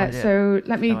wanna do it. so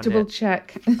let me I wanna do double it.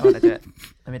 check. I want to do it.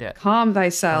 Let me do it. Calm I wanna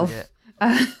thyself. do it.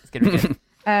 It's gonna be good.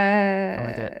 I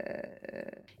wanna do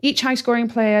it. Each high-scoring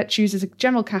player chooses a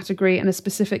general category and a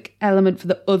specific element for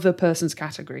the other person's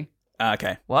category.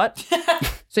 okay. What?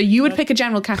 So you would pick a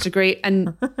general category,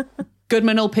 and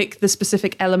Goodman will pick the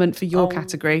specific element for your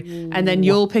category, and then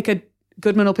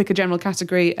Goodman will pick a general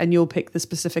category, and you'll pick the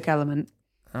specific element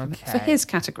Okay. for his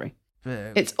category.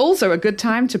 Boo. It's also a good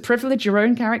time to privilege your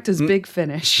own character's big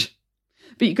finish.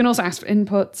 But you can also ask for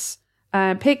inputs.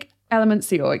 Pick elements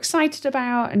that you're excited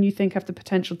about and you think have the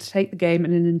potential to take the game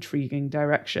in an intriguing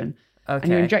direction. And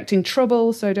you're Okay. injecting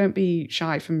trouble, so don't be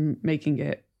shy from making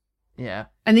it. Yeah.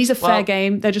 And these are fair Well-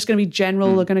 game. They're just going to be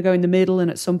general. They're going to go in the middle, and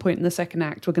at some point in the second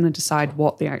act, we're going to decide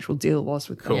what the actual deal was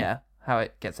with them. Yeah. How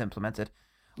it gets implemented.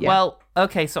 Yeah. Well,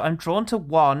 okay, so I'm drawn to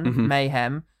 1,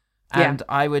 Mayhem, Yeah. and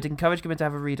I would encourage Gibbon to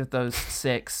have a read of those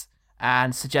 6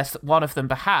 and suggest that one of them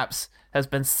perhaps has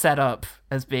been set up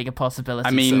as being a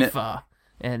possibility so far.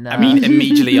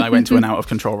 Immediately I went to an out of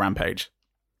control rampage.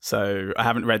 So I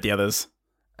haven't read the others.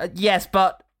 Yes,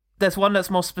 but there's one that's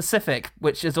more specific,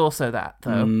 which is also that,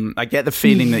 though. I get the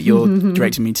feeling that you're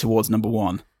directing me towards number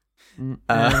 1.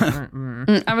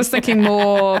 I was thinking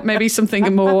maybe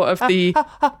something more of the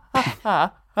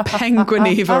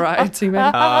penguin-y variety.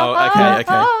 Maybe. Oh,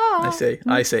 okay.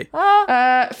 I see.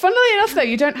 Funnily enough, though,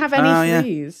 you don't have any Oh, yeah.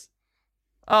 threes.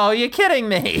 Oh, you're kidding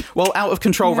me. Well, out of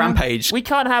control rampage. We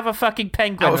can't have a fucking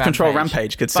penguin Out of control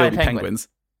rampage could still By be penguin. penguins.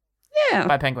 Yeah.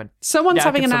 By penguin. Someone's Yeah, it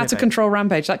having could an still be out of control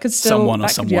rampage. That could still Someone or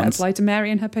that could, yeah, someone's. apply to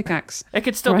Mary and her pickaxe. It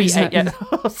could still Right, be is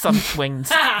that- some swings.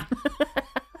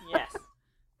 Yes.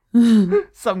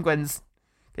 Some Gwens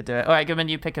could do it. All right, Goodman,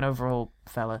 you pick an overall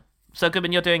fella. So,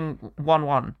 Goodman, you're doing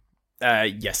 1-1.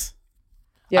 Yes.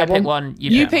 Yeah, I picked one.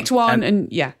 You picked picked one, And-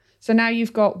 and yeah. So now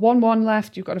you've got 1-1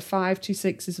 left. You've got a 5, 2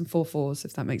 6s, and 4 4s,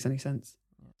 if that makes any sense.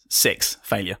 6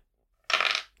 failure.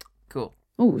 Cool.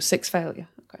 Oh, 6 failure.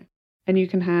 Okay. And you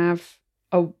can have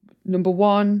number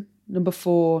 1, number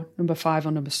 4, number 5,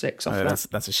 or number 6 off that.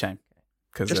 That's a shame.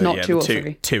 Because Just not 2 or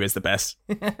 3. 2 is the best.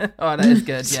 Oh, that is good,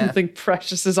 yeah. Something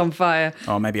precious is on fire.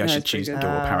 Oh, maybe I No, should it's pretty choose good.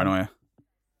 guilt or paranoia.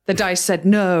 The dice said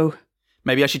no.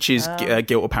 Maybe I should choose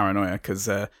guilt or paranoia because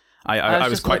I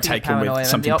was just quite looking at taken paranoia with and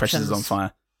something the precious is on options-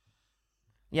 fire.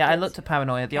 Yeah, I looked at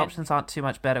paranoia. The options aren't too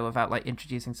much better without like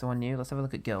introducing someone new. Let's have a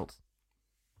look at guilt.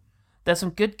 There's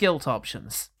some good guilt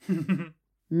options.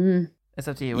 It's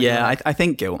up to you. What do you Yeah, like? I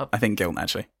think guilt. I think guilt,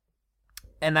 actually.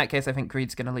 In that case, I think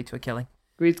greed's going to lead to a killing.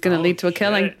 Greed's going to lead to a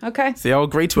killing. Okay. So I'll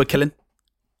agree to a killing.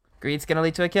 Greed's going to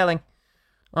lead to a killing.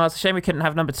 Well, it's a shame we couldn't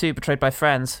have number 2, betrayed by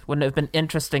friends. Wouldn't it have been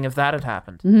interesting if that had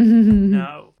happened?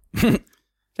 No. I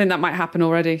think that might happen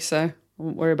already, so I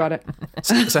won't worry about it.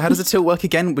 So how does the tilt work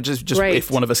again? Which is just Great.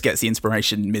 if one of us gets the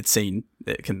inspiration mid-scene,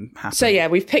 it can happen. So yeah,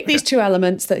 we've picked these 2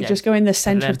 elements that just go in the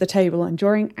centre then- of the table, and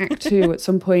during Act 2, at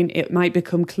some point, it might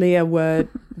become clear where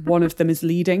one of them is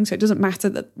leading. So it doesn't matter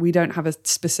that we don't have a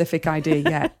specific idea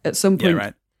yet. At some Yeah, point,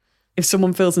 right. if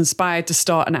someone feels inspired to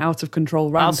start an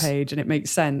out-of-control rampage and it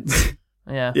makes sense,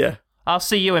 Yeah. Yeah. I'll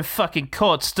see you in fucking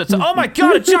court. Oh my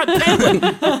god, a giant penguin!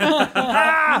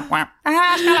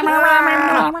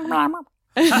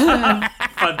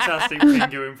 Fantastic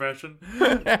finger impression.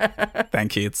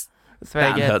 Thank you. It's very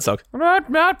Dan good. Herzog.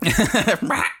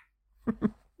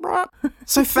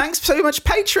 So thanks so much,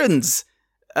 patrons.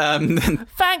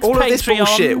 Thanks, All of this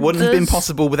bullshit wouldn't have been Patreoners.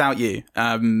 possible without you.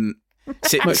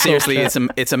 Seriously,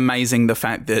 it's amazing the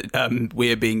fact that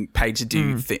we're being paid to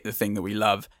do the thing that we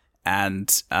love,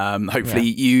 and hopefully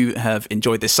you have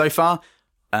enjoyed this so far.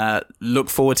 Look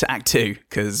forward to Act 2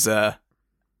 because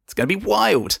it's going to be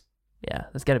wild. Yeah,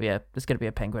 there's gonna be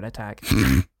a penguin attack.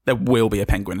 There will be a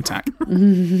penguin attack.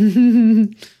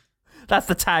 That's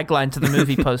the tagline to the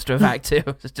movie poster of Act 2.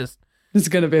 It's just there's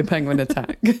going to be a penguin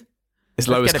attack. It's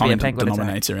lowest gonna be a common penguin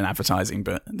denominator in advertising,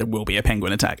 but there will be a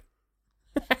penguin attack.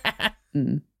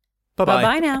 Bye-bye.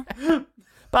 Bye now.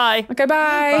 bye. Okay,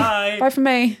 bye. Bye. Bye from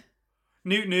me.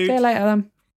 Newt See you newt. later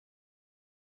then.